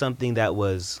to have something that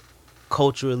was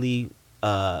culturally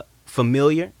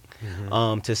familiar,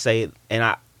 to say,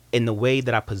 and in the way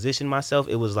that I positioned myself,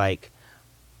 it was like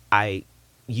I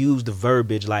used the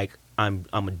verbiage like I'm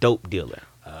a dope dealer.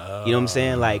 You know what I'm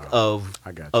saying? Like of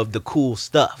the cool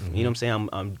stuff. You know what I'm saying?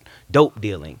 I'm dope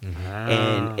dealing,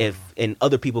 and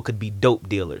other people could be dope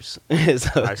dealers.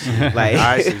 So,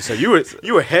 I see. So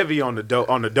you were heavy on the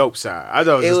dope side. I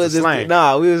thought it was just slang.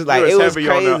 No, we was like it was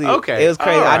crazy. Okay, it was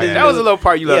crazy. Right. That was a little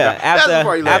part you left out.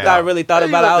 After I really thought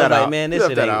about it, I was like, man, this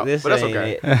shit ain't. That's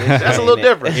okay. That's a little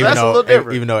different. That's a little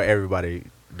different. Even though everybody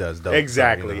does dope.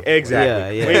 Exactly. So,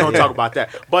 Exactly. Yeah. We ain't gonna talk about that.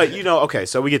 But okay,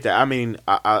 so we get that. I mean,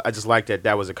 I just like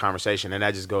that was a conversation, and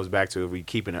that just goes back to, if we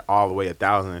keeping it all the way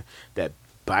 1,000, that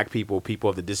black people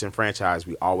of the disenfranchised,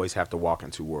 we always have to walk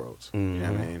in two worlds. You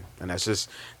know what I mean? And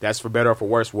that's for better or for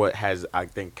worse what has, I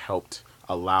think, helped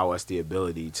allow us the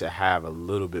ability to have a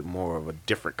little bit more of a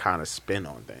different kind of spin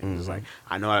on things. It's like,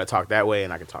 I know how to talk that way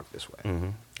and I can talk this way.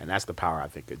 And that's the power, I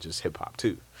think, of just hip hop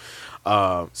too.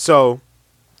 So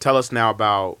tell us now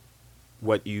about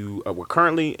what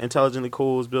currently Intelligently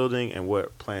Cool is building, and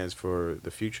what plans for the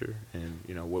future, and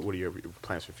what are your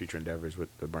plans for future endeavors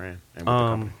with the brand and with the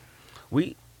company?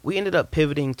 We ended up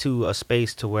pivoting to a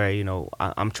space to where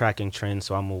I'm tracking trends,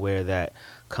 so I'm aware that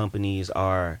companies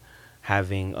are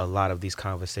having a lot of these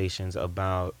conversations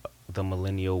about the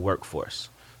millennial workforce.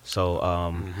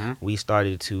 So we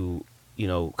started to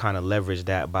kind of leverage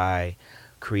that by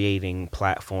creating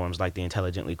platforms like the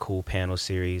Intelligently Cool panel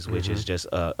series, which is just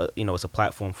it's a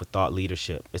platform for thought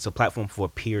leadership. It's a platform for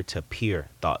peer-to-peer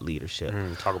thought leadership.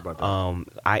 Talk about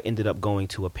that. I ended up going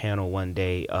to a panel one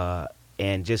day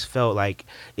and just felt like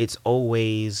it's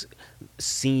always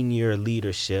senior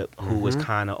leadership who was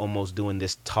kind of almost doing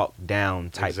this talk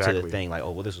down type to the thing, like, oh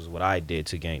well, this is what I did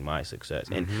to gain my success,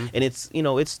 and it's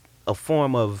it's a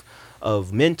form of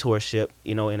mentorship,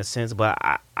 in a sense, but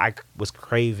I was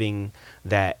craving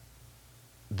that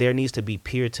there needs to be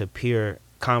peer-to-peer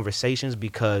conversations,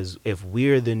 because if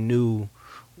we're the new,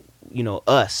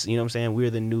 us, what I'm saying, we're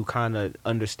the new kind of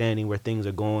understanding where things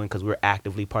are going, because we're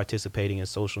actively participating in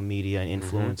social media and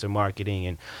influencer marketing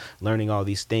and learning all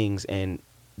these things, and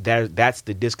that's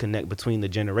the disconnect between the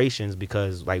generations,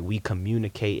 because like we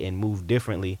communicate and move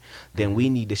differently, then we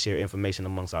need to share information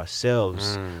amongst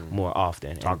ourselves more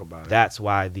often. Talk about it. That's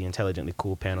why the Intelligently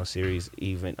Cool panel series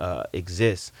even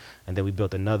exists. And then we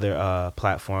built another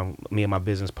platform, me and my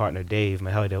business partner Dave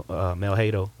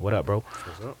Melhado. What up, bro?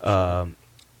 What's up?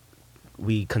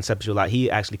 He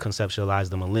actually conceptualized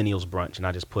the Millennials Brunch, and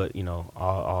I just put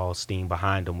all steam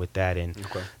behind him with that, and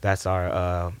that's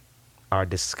our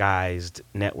disguised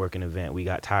networking event. We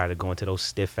got tired of going to those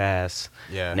stiff ass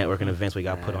networking events. We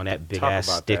got put on that big ass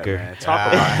sticker.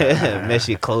 Talk about that. Mess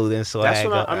your clothing. So that's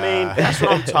what that's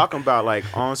what I'm talking about. Like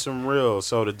on some real.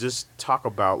 So to just talk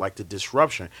about like the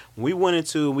disruption. We went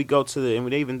into, we go to the, and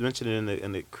they even mentioned it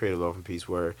in the Creative Loafing piece,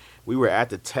 where we were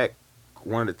at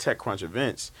one of the TechCrunch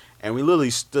events, and we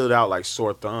literally stood out like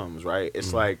sore thumbs. Right?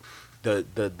 It's like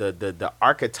the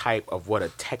archetype of what a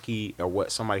techie or what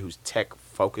somebody who's tech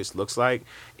focused looks like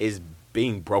is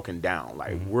being broken down.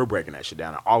 Like we're breaking that shit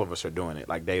down, and all of us are doing it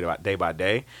like day by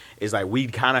day. It's like we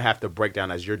kind of have to break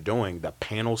down, as you're doing, the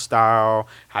panel style,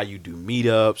 how you do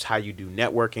meetups, how you do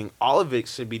networking. All of it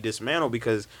should be dismantled,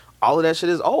 because all of that shit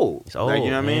is old. It's old, like,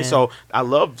 you know what I mean? So I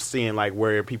love seeing like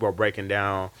where people are breaking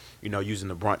down, using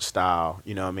the brunch style,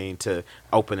 to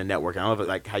open the network. And I love it,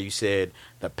 like how you said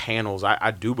the panels. I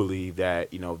do believe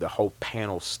that, the whole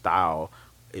panel style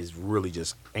is really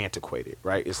just antiquated,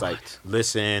 right? It's like,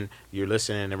 you're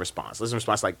listening and response.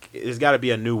 Like, there's got to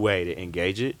be a new way to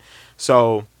engage it.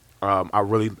 So I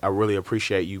really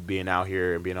appreciate you being out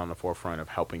here and being on the forefront of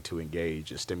helping to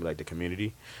engage and stimulate the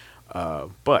community.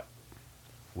 But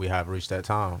we have reached that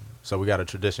time. So we got a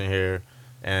tradition here.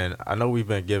 And I know we've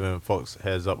been giving folks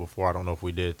heads up before. I don't know if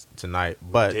we did tonight,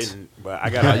 but I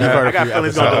got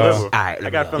feelings gonna deliver. Right, I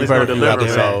got feelings you've gonna heard a few deliver.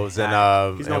 episodes, Man.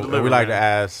 and we like to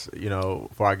ask,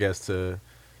 for our guests to,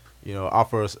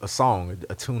 offer us a song,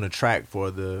 a tune, a track for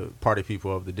the party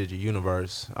people of the Digi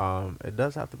Universe. It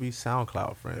does have to be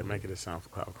SoundCloud friendly. Make it as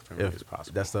SoundCloud friendly as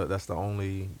possible. That's the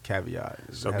only caveat.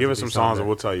 So give us some songs, and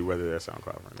we'll tell you whether they're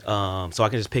SoundCloud friendly. So I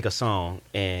can just pick a song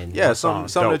and some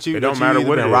Dope. that you It don't that matter you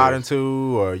what either it been is. riding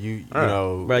to or you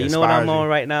bro, you know what I'm on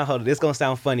right now? Hold on, this gonna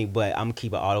sound funny, but I'm gonna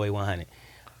keep it all the way 100.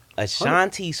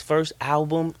 Ashanti's first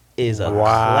album is a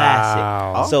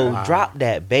classic. So drop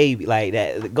that baby like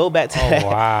that. Go back to that.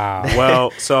 Wow.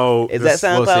 Well, so Is that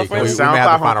SoundCloud friendly? We may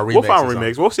have to find a We'll find a remix or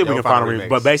remix. We'll see if we something. can find a remix.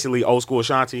 But basically, old school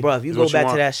Ashanti. Bro, if you is go what back to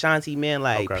want. that Ashanti, man,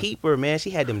 like Okay. Peeper, man,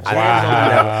 she had them jams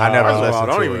I on never First of all, listened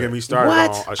don't to even it. get me started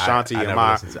What? on Ashanti I and never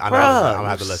my. listened to it. I'm Bruh. gonna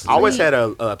have to listen. I always to it. had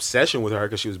a obsession with her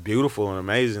because she was beautiful and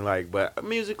amazing. Like, but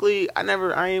musically, I ain't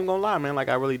even gonna lie, man. Like,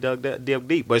 I really dug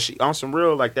deep. But she on some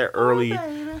real like that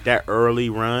early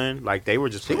run, like they were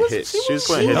just putting hits. She was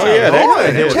putting hits. Oh, yeah, they had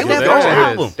had hits. hits. Check that They first had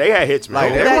album. hits. They had hits, man. Like,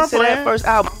 Go they back weren't to that playing. first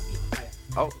album.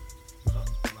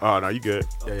 Oh no, you good?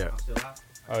 Yeah.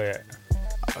 Oh yeah.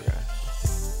 Okay.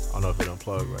 I don't know if it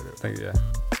unplugged right there. Thank you.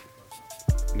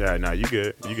 Yeah, no, you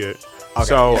good. You good. Okay,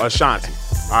 So yeah. Ashanti.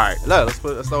 All right. Let's throw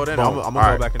it in. Boom. I'm gonna All go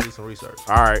right. back and do some research.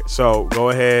 All right, so go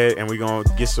ahead and we're going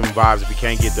to get some vibes. If we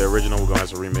can't get the original, we're going to have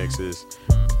some remixes.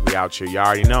 We out here. Y'all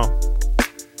already know.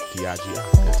 D.I.G.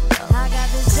 I got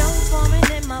this junk forming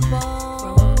in my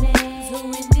bones. Who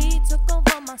indeed took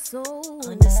over my soul.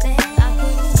 Understand? I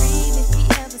couldn't breathe if he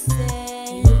ever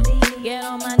said. Get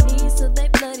on my knees till they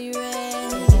bloody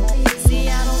red. See,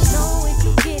 I don't know if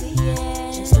you get it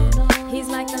yet. He's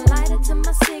like the lighter to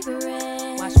my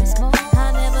cigarette. Watch me smoke.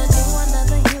 I never knew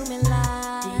another human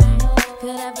life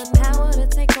could have the power to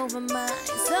take over mine.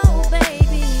 So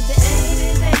baby,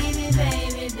 baby, baby,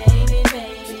 baby, baby,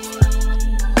 baby.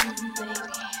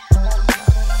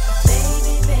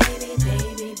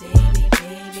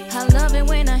 I love it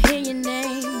when I hear your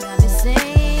name. I've been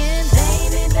saying,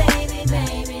 baby, baby,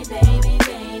 baby, baby, baby,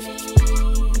 baby,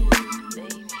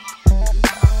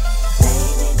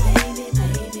 baby,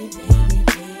 baby,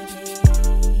 baby.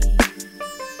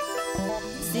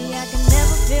 See, I can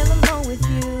never feel alone with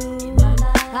you.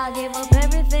 I give up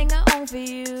everything I own for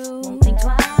you. Won't think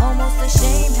twice. Almost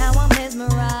ashamed how I'm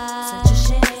mesmerized. Such a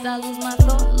shame. I lose my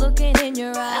thought looking in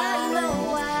your eyes. I know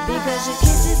why. Because your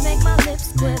kisses make my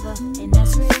lips quiver, and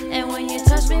that's real. And when you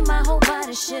touch me, my whole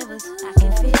body shivers. I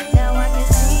can feel it. Now I can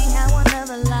see how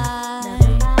another life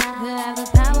could have the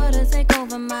power to take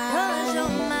over mine. 'Cause you're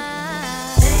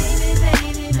mine, baby,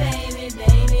 baby, baby,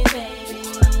 baby, baby,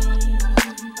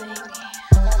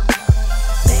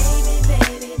 baby,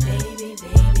 baby,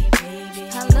 baby, baby.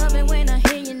 I love it when I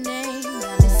hear your name.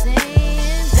 I've been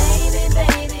saying, baby,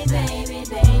 baby, baby,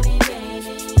 baby,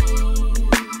 baby,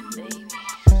 baby.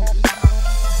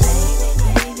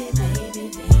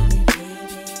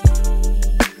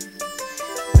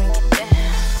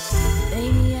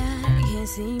 Baby, I can't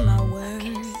see my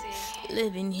worth.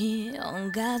 Living here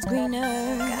on God's green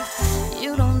earth.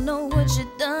 You don't know what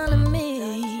you've done to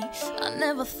me. I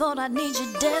never thought I'd need you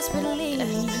desperately.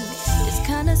 It's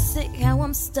kinda sick how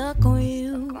I'm stuck on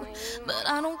you, but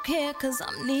I don't care 'cause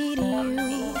I'm needing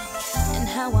you. And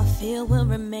how I feel will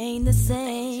remain the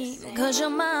same, 'cause you're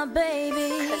my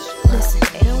baby. Listen,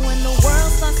 and when the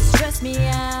world starts to stress me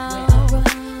out,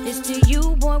 it's to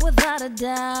you, boy, without a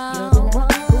doubt. You're the one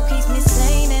who keeps me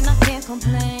sane and I can't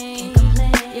complain.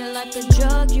 You're like the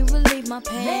drug, you relieve my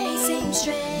pain.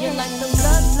 You're like the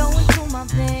blood flowing through my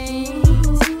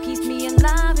veins, keeps me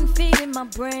alive and feeding my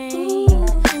brain.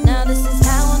 Now this is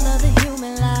how another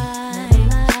human life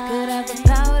could have the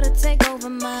power to take over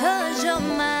mine. 'Cause you're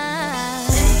mine,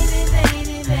 baby,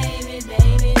 baby, baby,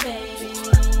 baby, baby,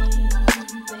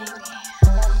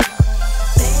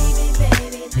 baby,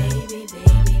 baby,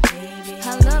 baby, baby. I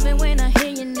love it when I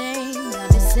hear your name. I've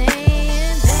been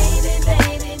saying, baby,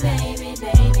 baby, baby,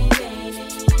 baby, baby.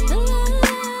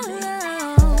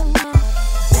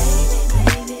 Baby,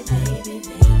 baby, baby,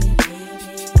 baby,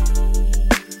 baby.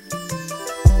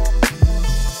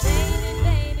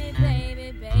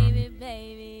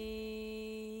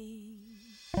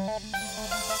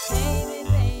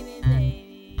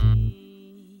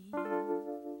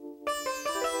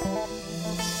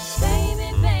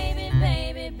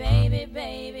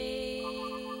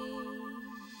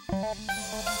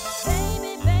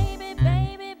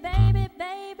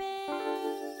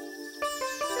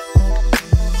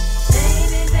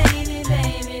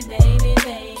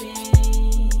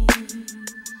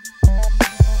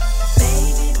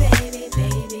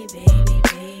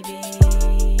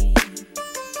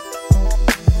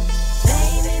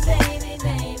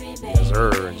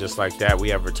 just like that, we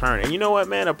have returned. And you know what,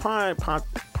 man? Upon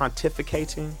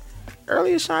pontificating,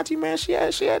 early Ashanti, man, she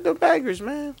had the bangers,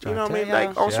 man. You know what I mean?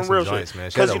 Like on some real shit.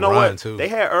 Because you know what? Too. They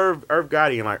had Irv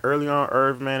Gotti, and like early on,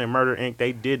 Irv, man, and Murder Inc.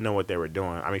 They did know what they were doing.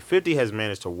 I mean, 50 has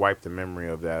managed to wipe the memory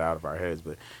of that out of our heads,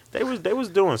 but they was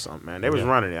doing something, man. They was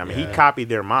running it. I mean, he copied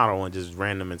their model and just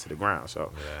ran them into the ground.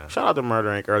 So shout out to Murder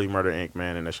Inc., early Murder Inc.,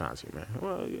 man, and Ashanti, man.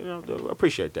 Well, you know,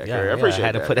 appreciate that, Gary. I appreciate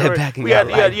had that. to put that back in you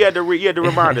had to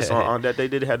remind us on that they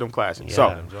did have them classics.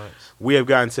 So we have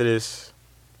gotten to this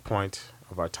point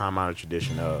of our time-honored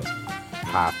tradition of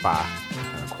high five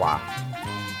and qua. And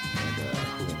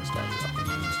who wants to start it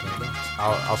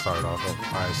off? I'll start it off. All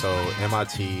right, so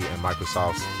MIT and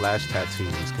Microsoft's flash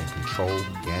tattoos can control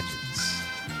gadgets.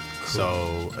 Cool.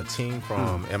 So a team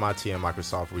from MIT and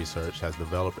Microsoft Research has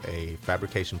developed a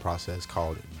fabrication process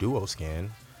called DuoSkin,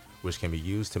 which can be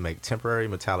used to make temporary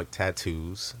metallic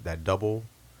tattoos that double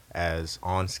as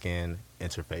on-skin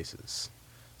interfaces.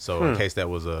 So in case that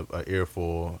was a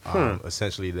earful,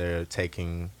 essentially they're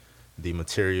taking the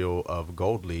material of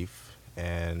gold leaf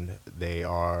and they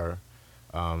are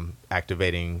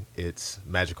activating its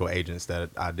magical agents that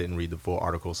I didn't read the full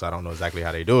article, so I don't know exactly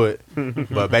how they do it.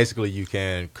 But basically you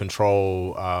can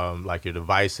control like your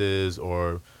devices,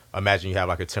 or imagine you have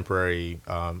like a temporary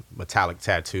metallic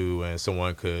tattoo and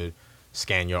someone could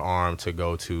scan your arm to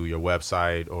go to your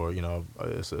website, or you know,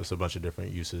 it's a bunch of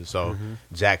different uses. So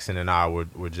Jackson and I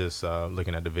were just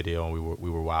looking at the video and we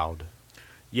were wild.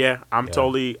 Yeah, I'm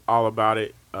totally all about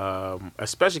it,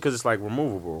 especially because it's like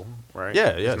removable, right?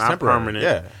 Yeah, it's not permanent.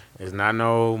 Yeah, it's not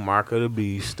no mark of the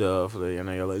beast stuff. You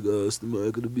know, you're like, oh, it's the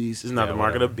mark of the beast. It's not the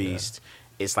mark of the beast.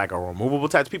 Yeah. It's like a removable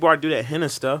tattoo. People already do that henna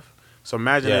stuff. So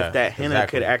imagine if that henna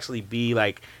could actually be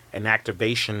like an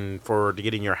activation to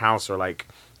get in your house, or like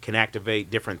can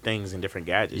activate different things and different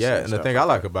gadgets. Yeah, and the thing I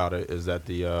like about it is that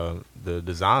the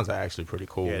designs are actually pretty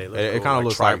cool. Yeah, it kind of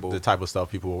looks tribal. like the type of stuff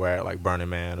people will wear at like Burning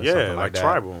Man or something like that.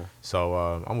 Tribal. So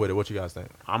I'm with it. What you guys think?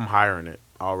 I'm hiring it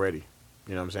already.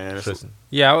 You know what I'm saying?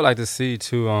 Yeah, I would like to see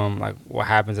too, like what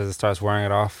happens as it starts wearing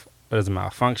it off. Does it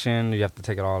malfunction? You have to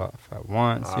take it all off at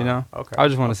once, you know? Okay. I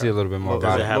just want to see a little bit more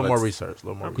about it. A little more research.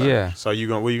 Yeah. So what you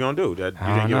gonna do? You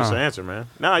didn't give us an answer, man.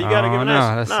 No, you gotta give an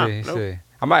answer. Let's see.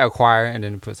 I might acquire it and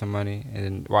then put some money and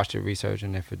then watch the research,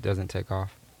 and if it doesn't take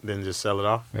off, then just sell it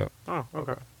off. Yep. Oh,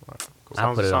 okay. Cool.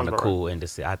 I put it on the cool end.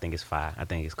 I think it's fire. I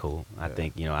think it's cool. I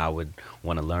think, you know, I would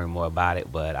want to learn more about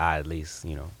it, but I at least,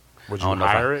 you know. Would you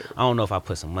hire it? I don't know if I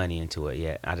put some money into it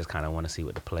yet. I just kind of want to see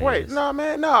what the play is. Wait, no,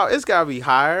 man, no. It's gotta be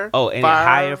higher. Oh, and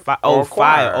higher fire. Oh,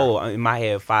 fire. Oh, in my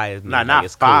head, fire is not like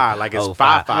fire. Cool. Like it's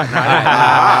fire.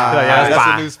 That's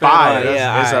a new spin.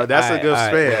 Yeah, that's a good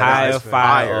spin. Higher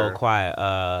fire or quiet.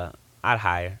 I'd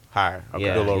hire. Okay,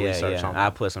 do a little research on that.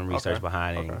 I'll put some research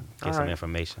behind it and get some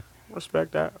information.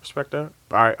 Respect that. All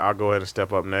right, I'll go ahead and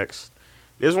step up next.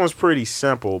 This one's pretty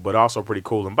simple, but also pretty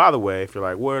cool. And by the way, if you're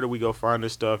like, where do we go find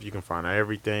this stuff? You can find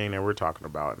everything that we're talking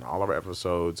about in all of our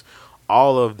episodes.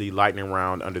 All of the lightning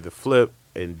round under the flip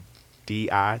and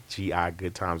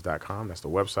DIGIGoodtimes.com. That's the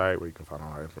website where you can find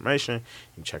all our information.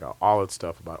 You can check out all the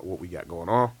stuff about what we got going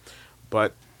on.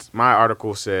 But my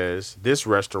article says this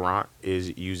restaurant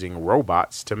is using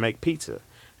robots to make pizza.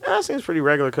 And that seems pretty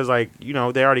regular because, like, you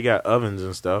know, they already got ovens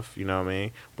and stuff, you know what I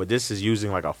mean? But this is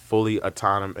using, like, a fully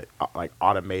autonomous, like,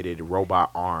 automated robot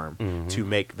arm to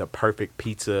make the perfect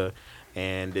pizza.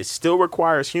 And it still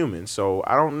requires humans. So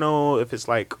I don't know if it's,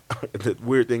 like, the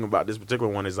weird thing about this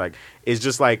particular one is, like, it's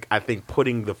just, like, I think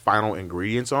putting the final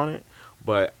ingredients on it.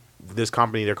 But this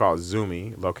company, they're called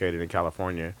Zumi, located in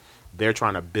California. They're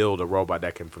trying to build a robot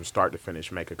that can, from start to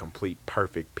finish, make a complete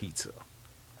perfect pizza.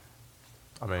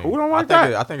 I mean, who don't like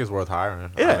that? I think it's worth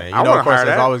hiring. Yeah, I mean, you know, of course,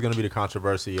 there's always going to be the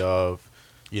controversy of,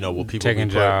 you know, will people taking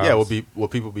be put, jobs? will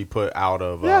people be put out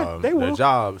of their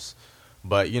jobs?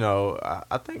 But you know,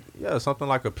 I think something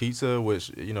like a pizza,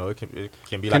 which you know, it can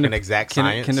be like an exact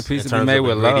science. Can the pizza be made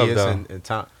with love though? And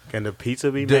time. Can the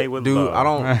pizza be made with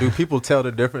love? Do people tell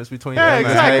the difference between them?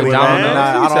 Exactly.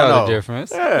 I don't know the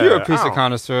difference. Yeah, you're a pizza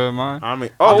connoisseur of mine. I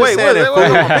mean, I'm just saying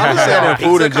in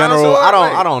food in general.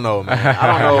 I don't know, man.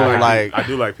 I don't know. Like, I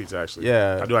do like pizza actually.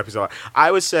 Yeah, I do like pizza a lot. I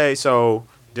would say so.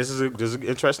 This is an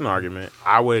interesting argument.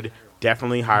 I would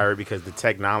definitely hire because the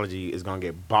technology is going to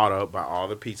get bought up by all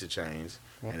the pizza chains.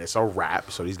 And it's a wrap,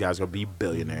 so these guys are going to be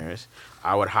billionaires.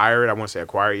 I would hire it. I won't say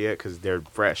acquire it yet because they're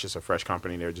fresh. It's a fresh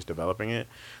company. They're just developing it.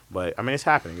 But, I mean, it's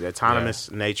happening. The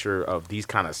autonomous nature of these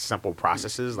kind of simple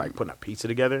processes, like putting a pizza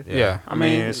together. Yeah. I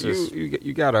mean, it's just-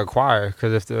 you got to acquire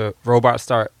because if the robots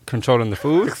start controlling the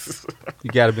food, you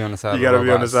got to be on the side of the robots. You got to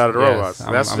be on the side of the Yes, robots.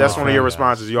 I'm that's a one of fan your of that.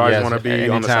 responses. You always Yes, want to be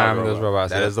on the side anytime of the those robot.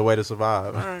 robots. That is the way to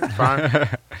survive. All right,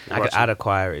 fine. I'd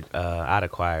acquire it. I'd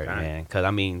acquire it, Alright. man. Because,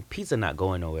 I mean, pizza not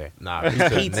going nowhere. Nah, pizza,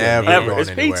 Pizza, never man. going It's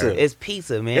anywhere. pizza. It's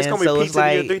pizza, man. It's gonna be so pizza it's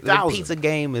like year the 3000. pizza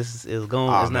game is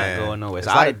going. Oh, it's man. not going nowhere. It's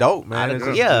So like I'd- dope, man. I'd It's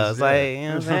agree. just- Yeah, it's like, you know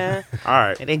what I'm saying? All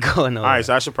right. It ain't going All nowhere. right,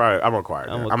 so I'm acquired.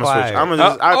 I'm I'm gonna switch. acquired. I'm gonna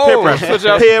just Oh, peer pressure. switch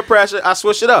up. Peer pressure. I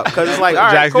switch it up because it's like, all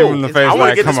right, Jack's cool. giving him the face I want like,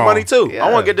 to get this come money on. too. Yeah.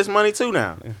 I want to get this money too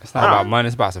now. It's not about money.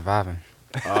 It's about surviving.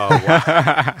 Oh,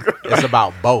 wow. It's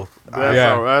about both.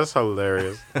 That's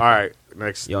hilarious. All right,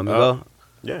 next. You want me to go?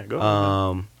 Yeah,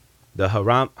 go. The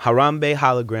Harambe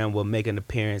hologram will make an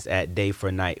appearance at Day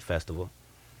for Night Festival.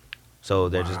 So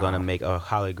they're just going to make a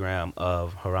hologram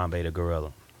of Harambe the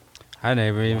gorilla. I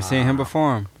never even seen him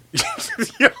perform.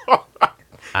 Yo,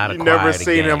 I'd you never acquire the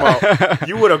seen game. him.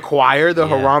 You would acquire the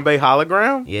Yeah. Harambe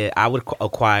hologram? Yeah, I would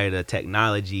acquire the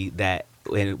technology that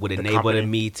would enable company.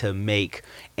 me to make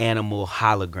animal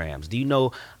holograms. Do you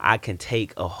know I can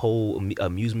take a whole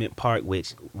amusement park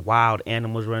with wild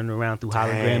animals running around through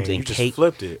holograms Dang, you and just cake?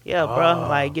 flipped it. Yeah, bro.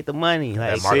 Like, get the money.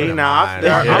 Like, That marketing See, now mind.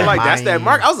 I'm like, that's that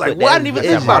mark. I was like, Put what? I that didn't even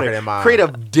vision. think about Marketing it. mind. Create a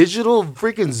digital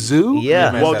freaking zoo?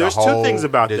 Yeah. Man Well, said a there's two whole things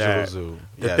about digital that. zoo.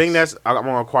 The Yes. thing that's I'm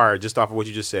gonna acquire just off of what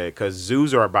you just said, because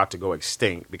zoos are about to go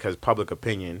extinct because public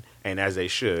opinion, and as they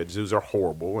should, zoos are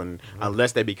horrible, and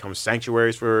unless they become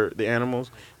sanctuaries for the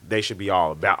animals, they should be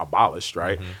all about abolished,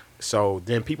 right? So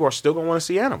then people are still gonna want to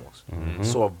see animals.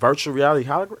 So a virtual reality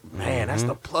hologram, man, that's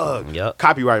the plug. Yep.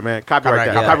 Copyright, man. Copyright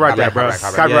that. yeah. Copyright that, bro.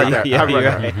 Copyright, Copyright yeah, that. yeah, Copyright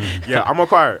you're that. Yeah, I'm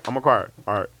acquired.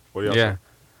 All right. What do y'all Yeah. say?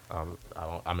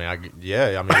 I mean, you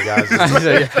guys.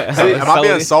 See, am I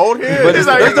being sold here? But it's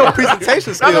like- there's no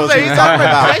presentation That's what I'm skills. saying. you He's talking talking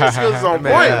about about. training skills on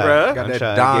Man, point, bro. Got I'm that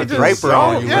trying Don to get Draper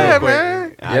on you. Yeah, real quick.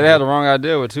 man. Yeah, they had the wrong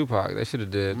idea with Tupac. They should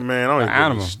have did Man, I don't an even get me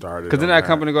animal. started. Because didn't on that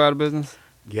company go out of business?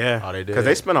 Yeah, Oh, they did? because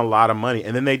they spent a lot of money,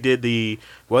 and then they did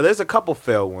there's a couple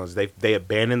failed ones. They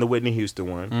abandoned the Whitney Houston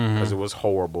one because it was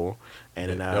horrible, and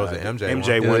then There was an MJ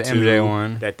MJ one. one There was an too, MJ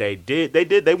one. that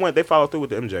they followed through with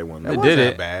the MJ one. They It did wasn't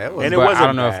it. bad. And it But wasn't I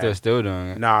don't know bad. if they're still doing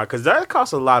it. Nah, because that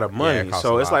costs a lot of money. Yeah, it costs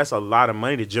So a it's lot. like it's a lot of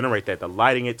money to generate that. The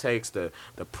lighting it takes, the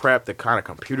prep, the kind of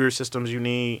computer systems you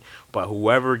need. But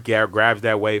whoever grabs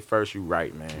that wave first, you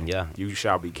right, man. Yeah. You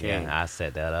shall be king. Yeah, I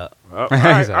set that up. Oh, all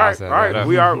right, He said, "I set all right. that up."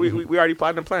 We already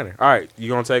plotting and planning. All right, you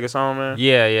gonna take us home, man?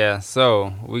 Yeah.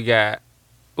 So we got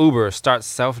Uber starts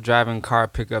self-driving car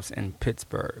pickups in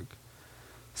Pittsburgh.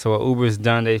 So what Uber's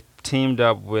done, they teamed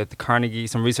up with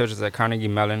some researchers at Carnegie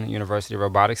Mellon University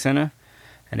Robotics Center,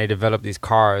 and they developed these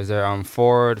cars. They're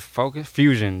Ford Focus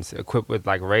Fusions equipped with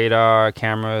like radar,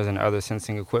 cameras, and other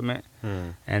sensing equipment.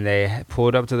 And they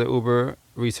pulled up to the Uber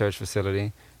research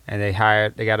facility, and they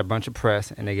got a bunch of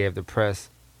press, and they gave the press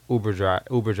Uber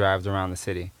drives around the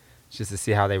city, just to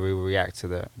see how they would react to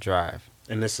the drive.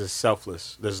 And this is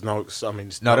selfless. There's no.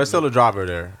 No, there's still a driver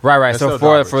there. Right. There's So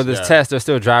still for drivers, this yeah. test, there's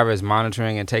still drivers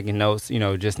monitoring and taking notes,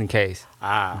 just in case.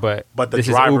 But the this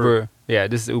driver. is Uber. Yeah,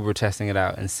 this is Uber testing it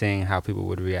out and seeing how people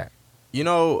would react. You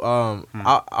know,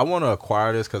 I want to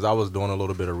acquire this because I was doing a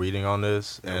little bit of reading on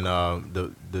this, and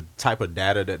the type of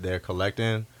data that they're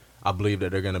collecting, I believe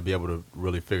that they're going to be able to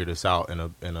really figure this out in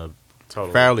a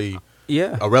Totally. fairly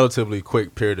Yeah. a relatively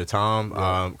quick period of time.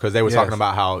 Because they were Yes. talking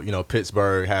about how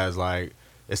Pittsburgh has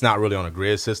it's not really on a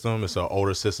grid system; it's an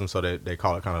older system, so they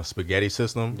call it kind of spaghetti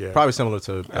system. Yeah. Probably similar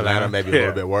to Atlanta, maybe a Yeah.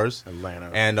 little bit worse.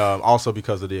 Atlanta. And also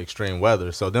because of the extreme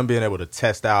weather. So them being able to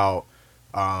test out,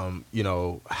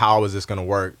 how is this going to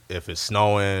work if it's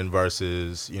snowing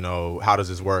versus, how does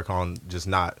this work on just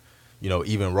not,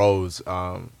 even roads.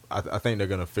 I think they're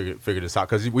going to figure this out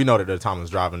because we know that the autonomous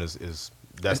driving is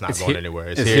that's not It's going he- anywhere.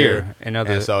 it's here in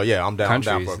other and so yeah, I'm down. I'm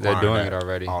down countries. for They're acquiring doing that it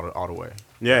already. all the way.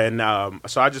 Yeah, and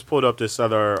so I just pulled up this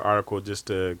other article just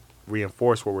to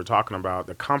reinforce what we're talking about.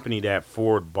 The company that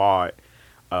Ford bought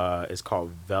is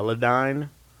called Velodyne,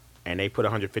 and they put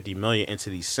 $150 million into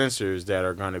these sensors that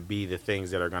are going to be the things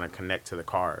that are going to connect to the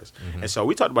cars. And so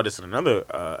we talked about this in another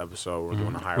episode. We're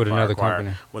doing a higher With Fire another Acquire,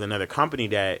 company. with another company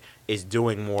that is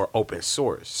doing more open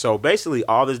source. So basically,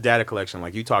 all this data collection,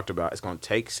 like you talked about, it's going to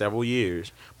take several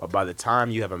years. But by the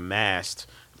time you have amassed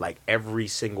like every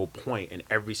single point and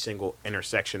every single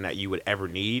intersection that you would ever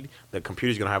need, the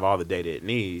computer's going to have all the data it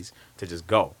needs to just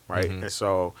go, right? And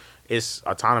so it's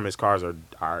autonomous cars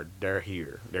are they're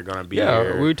here. They're going to be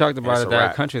here. Yeah, we talked and about it's it. a That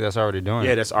wrap. country that's already doing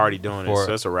Yeah, it. that's already doing it. For-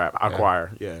 So it's a wrap.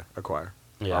 Acquire. Yeah, acquire.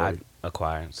 Yeah, Already.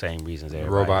 acquire. Same reasons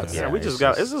everybody. Robots. Yeah, we it's just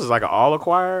got. This is like an all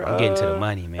acquire. I'm getting to the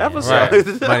money, man. Episode.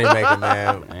 Right. Money making,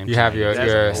 man. I'm You have telling your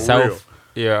That's your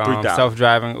 3,000.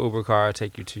 self-driving Uber car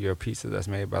take you to your pizza that's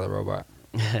made by the robot.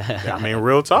 I mean,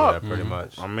 real talk. Yeah, pretty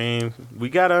much. I mean, we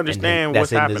gotta And then understand what's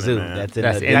that's in happening, the zoo. man. That's in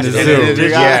That's the, in That's the in zoo. the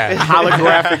Yeah.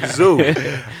 holographic zoo.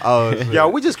 Oh, Yo,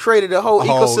 we just created a whole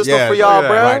ecosystem yeah, for y'all, yeah,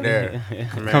 bro. right there.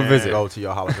 Come visit. Go to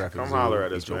your holographic. Come zoo, holler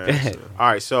at us, eat your man. pizza. All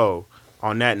right, so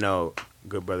on that note,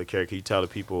 good brother Kerry, can you tell the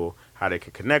people how they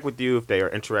can connect with you if they are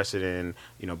interested in,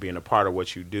 being a part of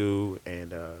what you do,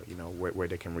 and where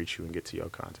they can reach you and get to your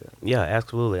content? Yeah,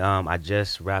 absolutely. I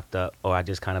just wrapped up, or I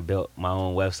just kind of built my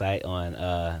own website on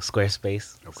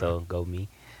Squarespace. So go me.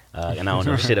 And I don't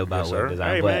know shit about Yes, sir. web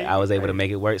design, Hey, but man, I was able to hey.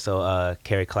 make it work. So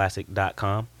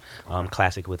carryclassic.com,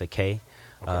 classic with a K,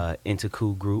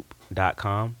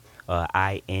 intecoo.group.com,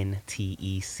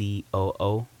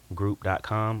 INTECOO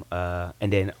group.com,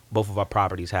 and then both of our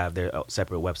properties have their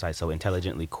separate websites. So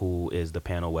Intelligently Cool is the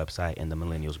panel website, and the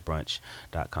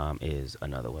millennialsbrunch.com is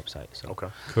another website. So Okay.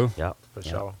 Cool. Yep. For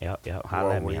sure. Yep.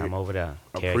 Holla at Well, me. we I'm over there.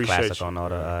 Carry appreciate Classic you, on all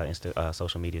the man.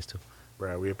 social medias too.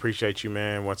 Brad, we appreciate you,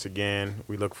 man. Once again,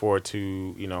 we look forward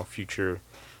to future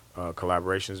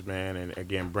collaborations, man, and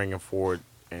again bringing forward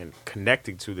and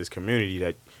connecting to this community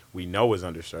that we know is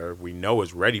underserved, we know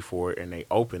is ready for it, and they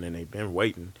open and they've been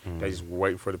waiting. They just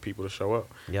waiting for the people to show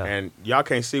up. Yeah. And y'all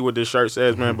can't see what this shirt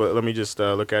says, man, but let me just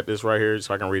look at this right here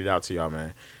so I can read it out to y'all, man.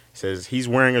 It says he's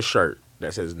wearing a shirt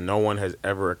that says no one has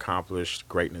ever accomplished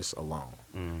greatness alone.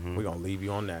 We're gonna leave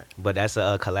you on that. But that's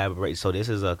a collaboration. So this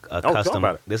is a talk custom.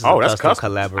 about it. This is Oh, a that's custom custom. I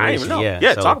collaboration. didn't even know. Yeah.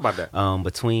 Yeah, So, talk about that.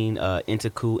 Between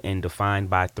Intecoo and Defined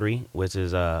by 3, which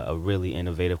is a really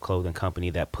innovative clothing company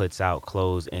that puts out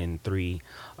clothes in three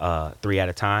at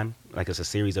a time. Like it's a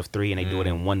series of 3, and they do it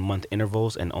in 1 month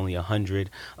intervals, and only 100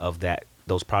 of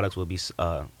those products will be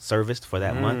serviced for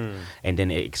that month, and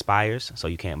then it expires, so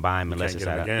you can't buy them unless can't it's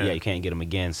get 'em at again. you can't get them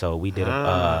again. So we did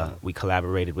we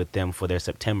collaborated with them for their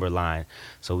September line.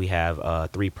 So we have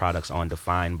 3 products on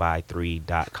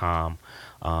definedby3.com.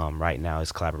 Right now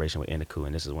it's collaboration with Intecoo,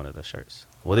 and this is one of the shirts.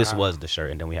 Well, this was the shirt,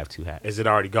 and then we have 2 hats. Is it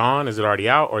already gone? Is it already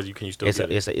out, or can you still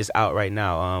get it? It's out right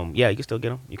now. Yeah, you can still get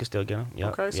them. Yep,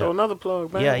 Okay, so yep. another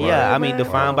plug, man. Yeah. Word, I mean, man.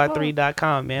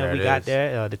 definedby3.com, man. There We it got is.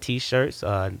 there. The T-shirts.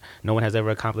 No one has ever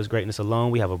accomplished greatness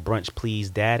alone. We have a Brunch Please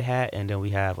Dad hat, and then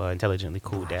we have Intelligently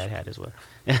Cool Dad hat as well.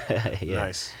 Yeah.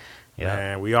 Nice. Yeah.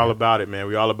 Man, we all about it, man.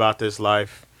 We all about this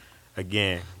life.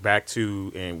 Again, back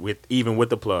to and with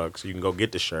the plug, so you can go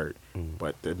get the shirt.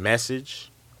 But the message,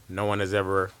 no one has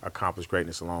ever accomplished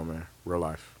greatness alone, man. Real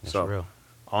life. That's so real.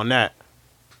 on that,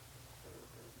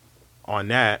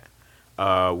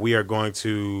 we are going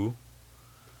to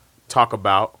talk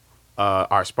about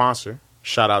our sponsor.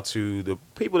 Shout out to the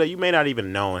people that you may not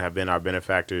even know and have been our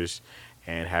benefactors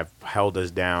and have held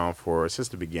us down since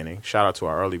the beginning. Shout out to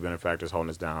our early benefactors holding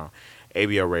us down,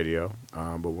 ABL Radio.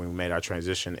 But when we made our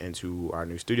transition into our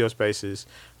new studio spaces,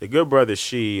 the good brother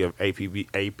She of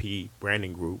AP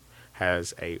Branding Group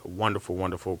has a wonderful,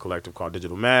 wonderful collective called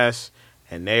Digital Mass,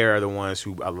 and they are the ones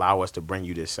who allow us to bring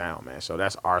you this sound, man. So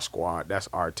that's our squad, that's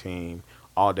our team,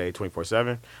 all day,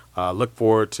 24/7. Look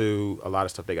forward to a lot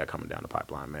of stuff they got coming down the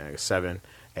pipeline, man. It's 7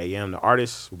 a.m. The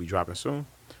artists will be dropping soon.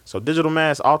 So Digital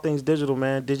Mass, all things digital,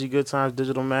 man. Digi Good Times,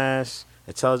 Digital Mass,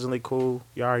 Intelligently Cool.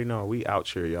 You already know, we out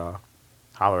here, y'all.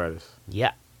 Holler at us.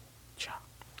 Yeah. Ciao.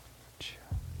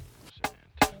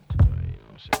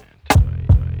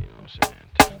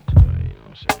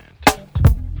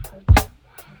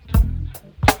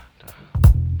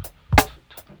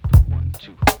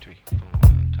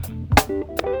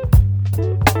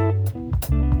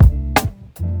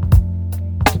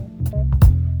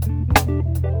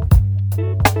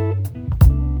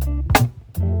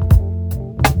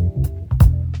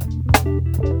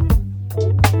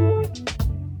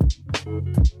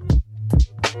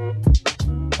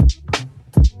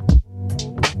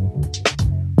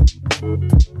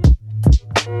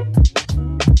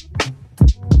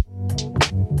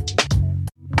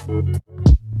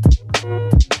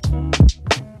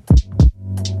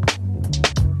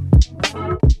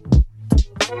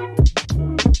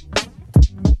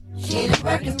 She the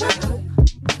working mom.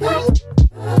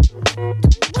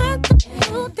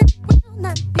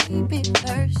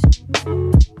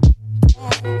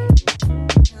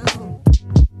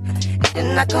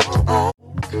 Then I go on,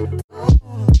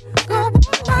 go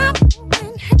around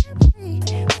and happy,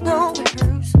 no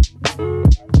rehearse.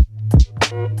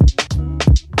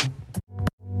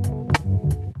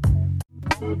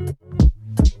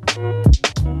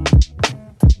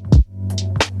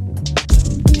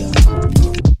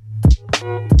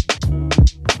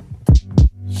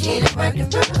 She the working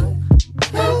mom.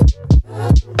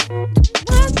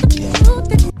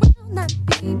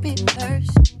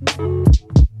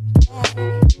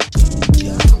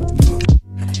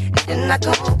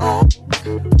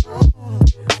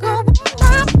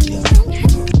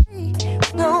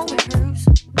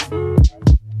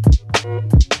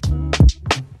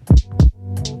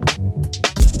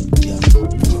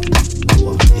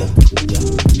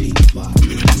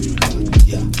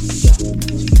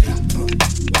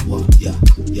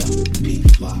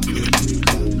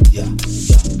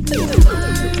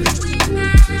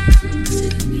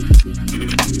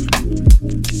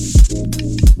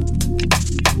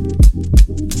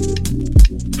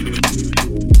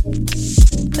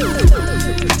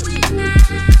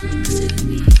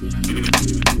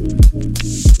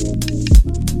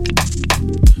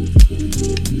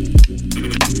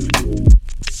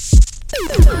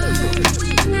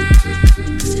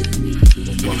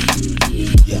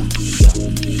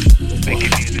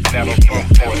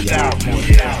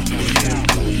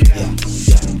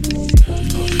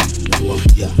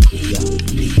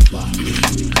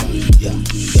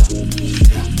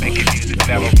 Making music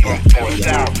never broke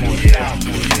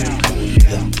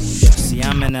 4,000. See,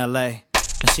 I'm in LA, and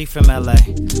she from LA.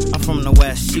 I'm from the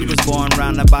West, she was born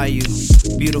round the bayou.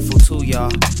 Beautiful too,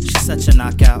 y'all. She's such a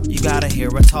knockout. You gotta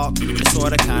hear her talk. It's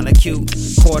sorta kinda cute.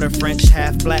 Quarter French,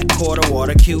 half black, quarter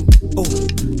water cute. Ooh,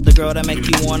 the girl that make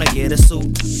you wanna get a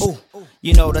suit. Ooh.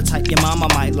 You know the type your mama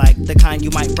might like, the kind you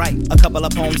might write a couple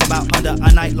of poems about under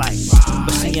a nightlight.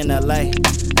 But she in LA,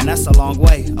 and that's a long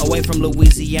way away from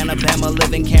Louisiana, Bama,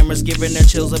 living cameras giving their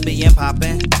chills of being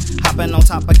poppin'. Hopping on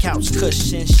top of couch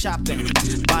cushion, shopping,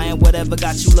 buying whatever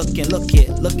got you looking. Look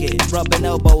it, rubbing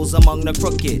elbows among the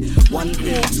crooked. 1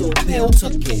 pill, 2 pill,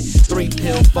 took it. 3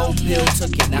 pill, 4 pill,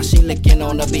 took it. Now she licking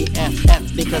on the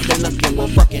BFF because they looking. Well,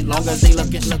 fuck it, long as they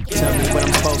looking. Tell me what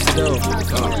I'm supposed to do.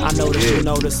 I notice you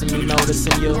noticing me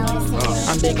noticing you.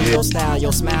 I'm digging your style,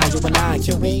 your smile, your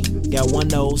binocular. Got one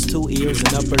nose, 2 ears,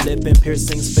 and upper lip and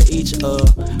piercings for each.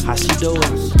 How she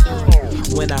doing?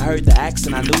 When I heard the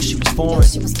accent, I knew she was foreign.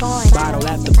 Bottle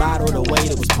after bottle, the way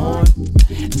it was pouring.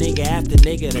 Nigga after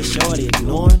nigga, the shorty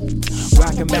ignoring.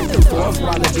 Rocking back and forth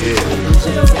while the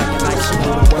DJ's acting like she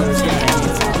know the words.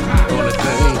 On the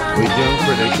thing, we young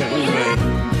Freddie Kane, man.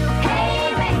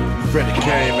 Freddie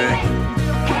Kane, man.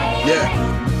 Yeah.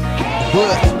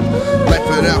 But life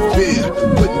without fear,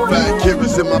 putting 5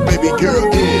 carats in my baby girl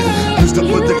ear. Used to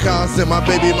put the cars in my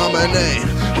baby mama name.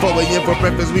 4 a.m. for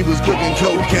breakfast, we was cooking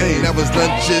cocaine. That was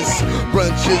lunches,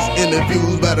 brunches,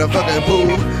 interviews by the fucking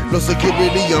pool. No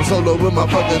security, I'm solo with my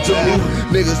fucking tool.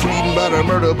 Niggas tweeting about a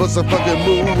murder, but some fucking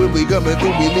move. When we coming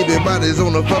through, we leaving bodies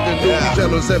on the fucking news.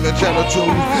 Channel 7, Channel 2,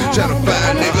 Channel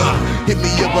 5, nigga. Hit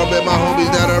me up, I bet my homies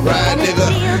down a ride,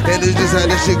 nigga. And it's just how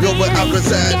this shit go with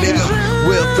opposite, nigga.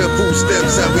 Welfare, food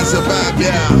stamps, how we survive,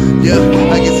 yeah.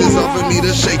 I guess it's all for me to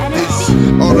shake this.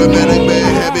 Automatic bad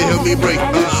habit, help me break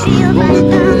this. Rolling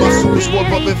through my super swole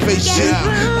up and face shit.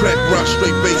 Crack rock,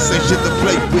 straight bass, ain't shit to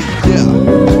play with, yeah.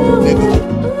 Nigga.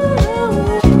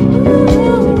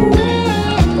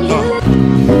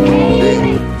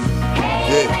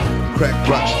 Yeah. Crack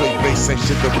rock, straight bass, ain't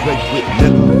shit to play with,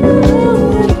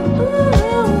 nigga.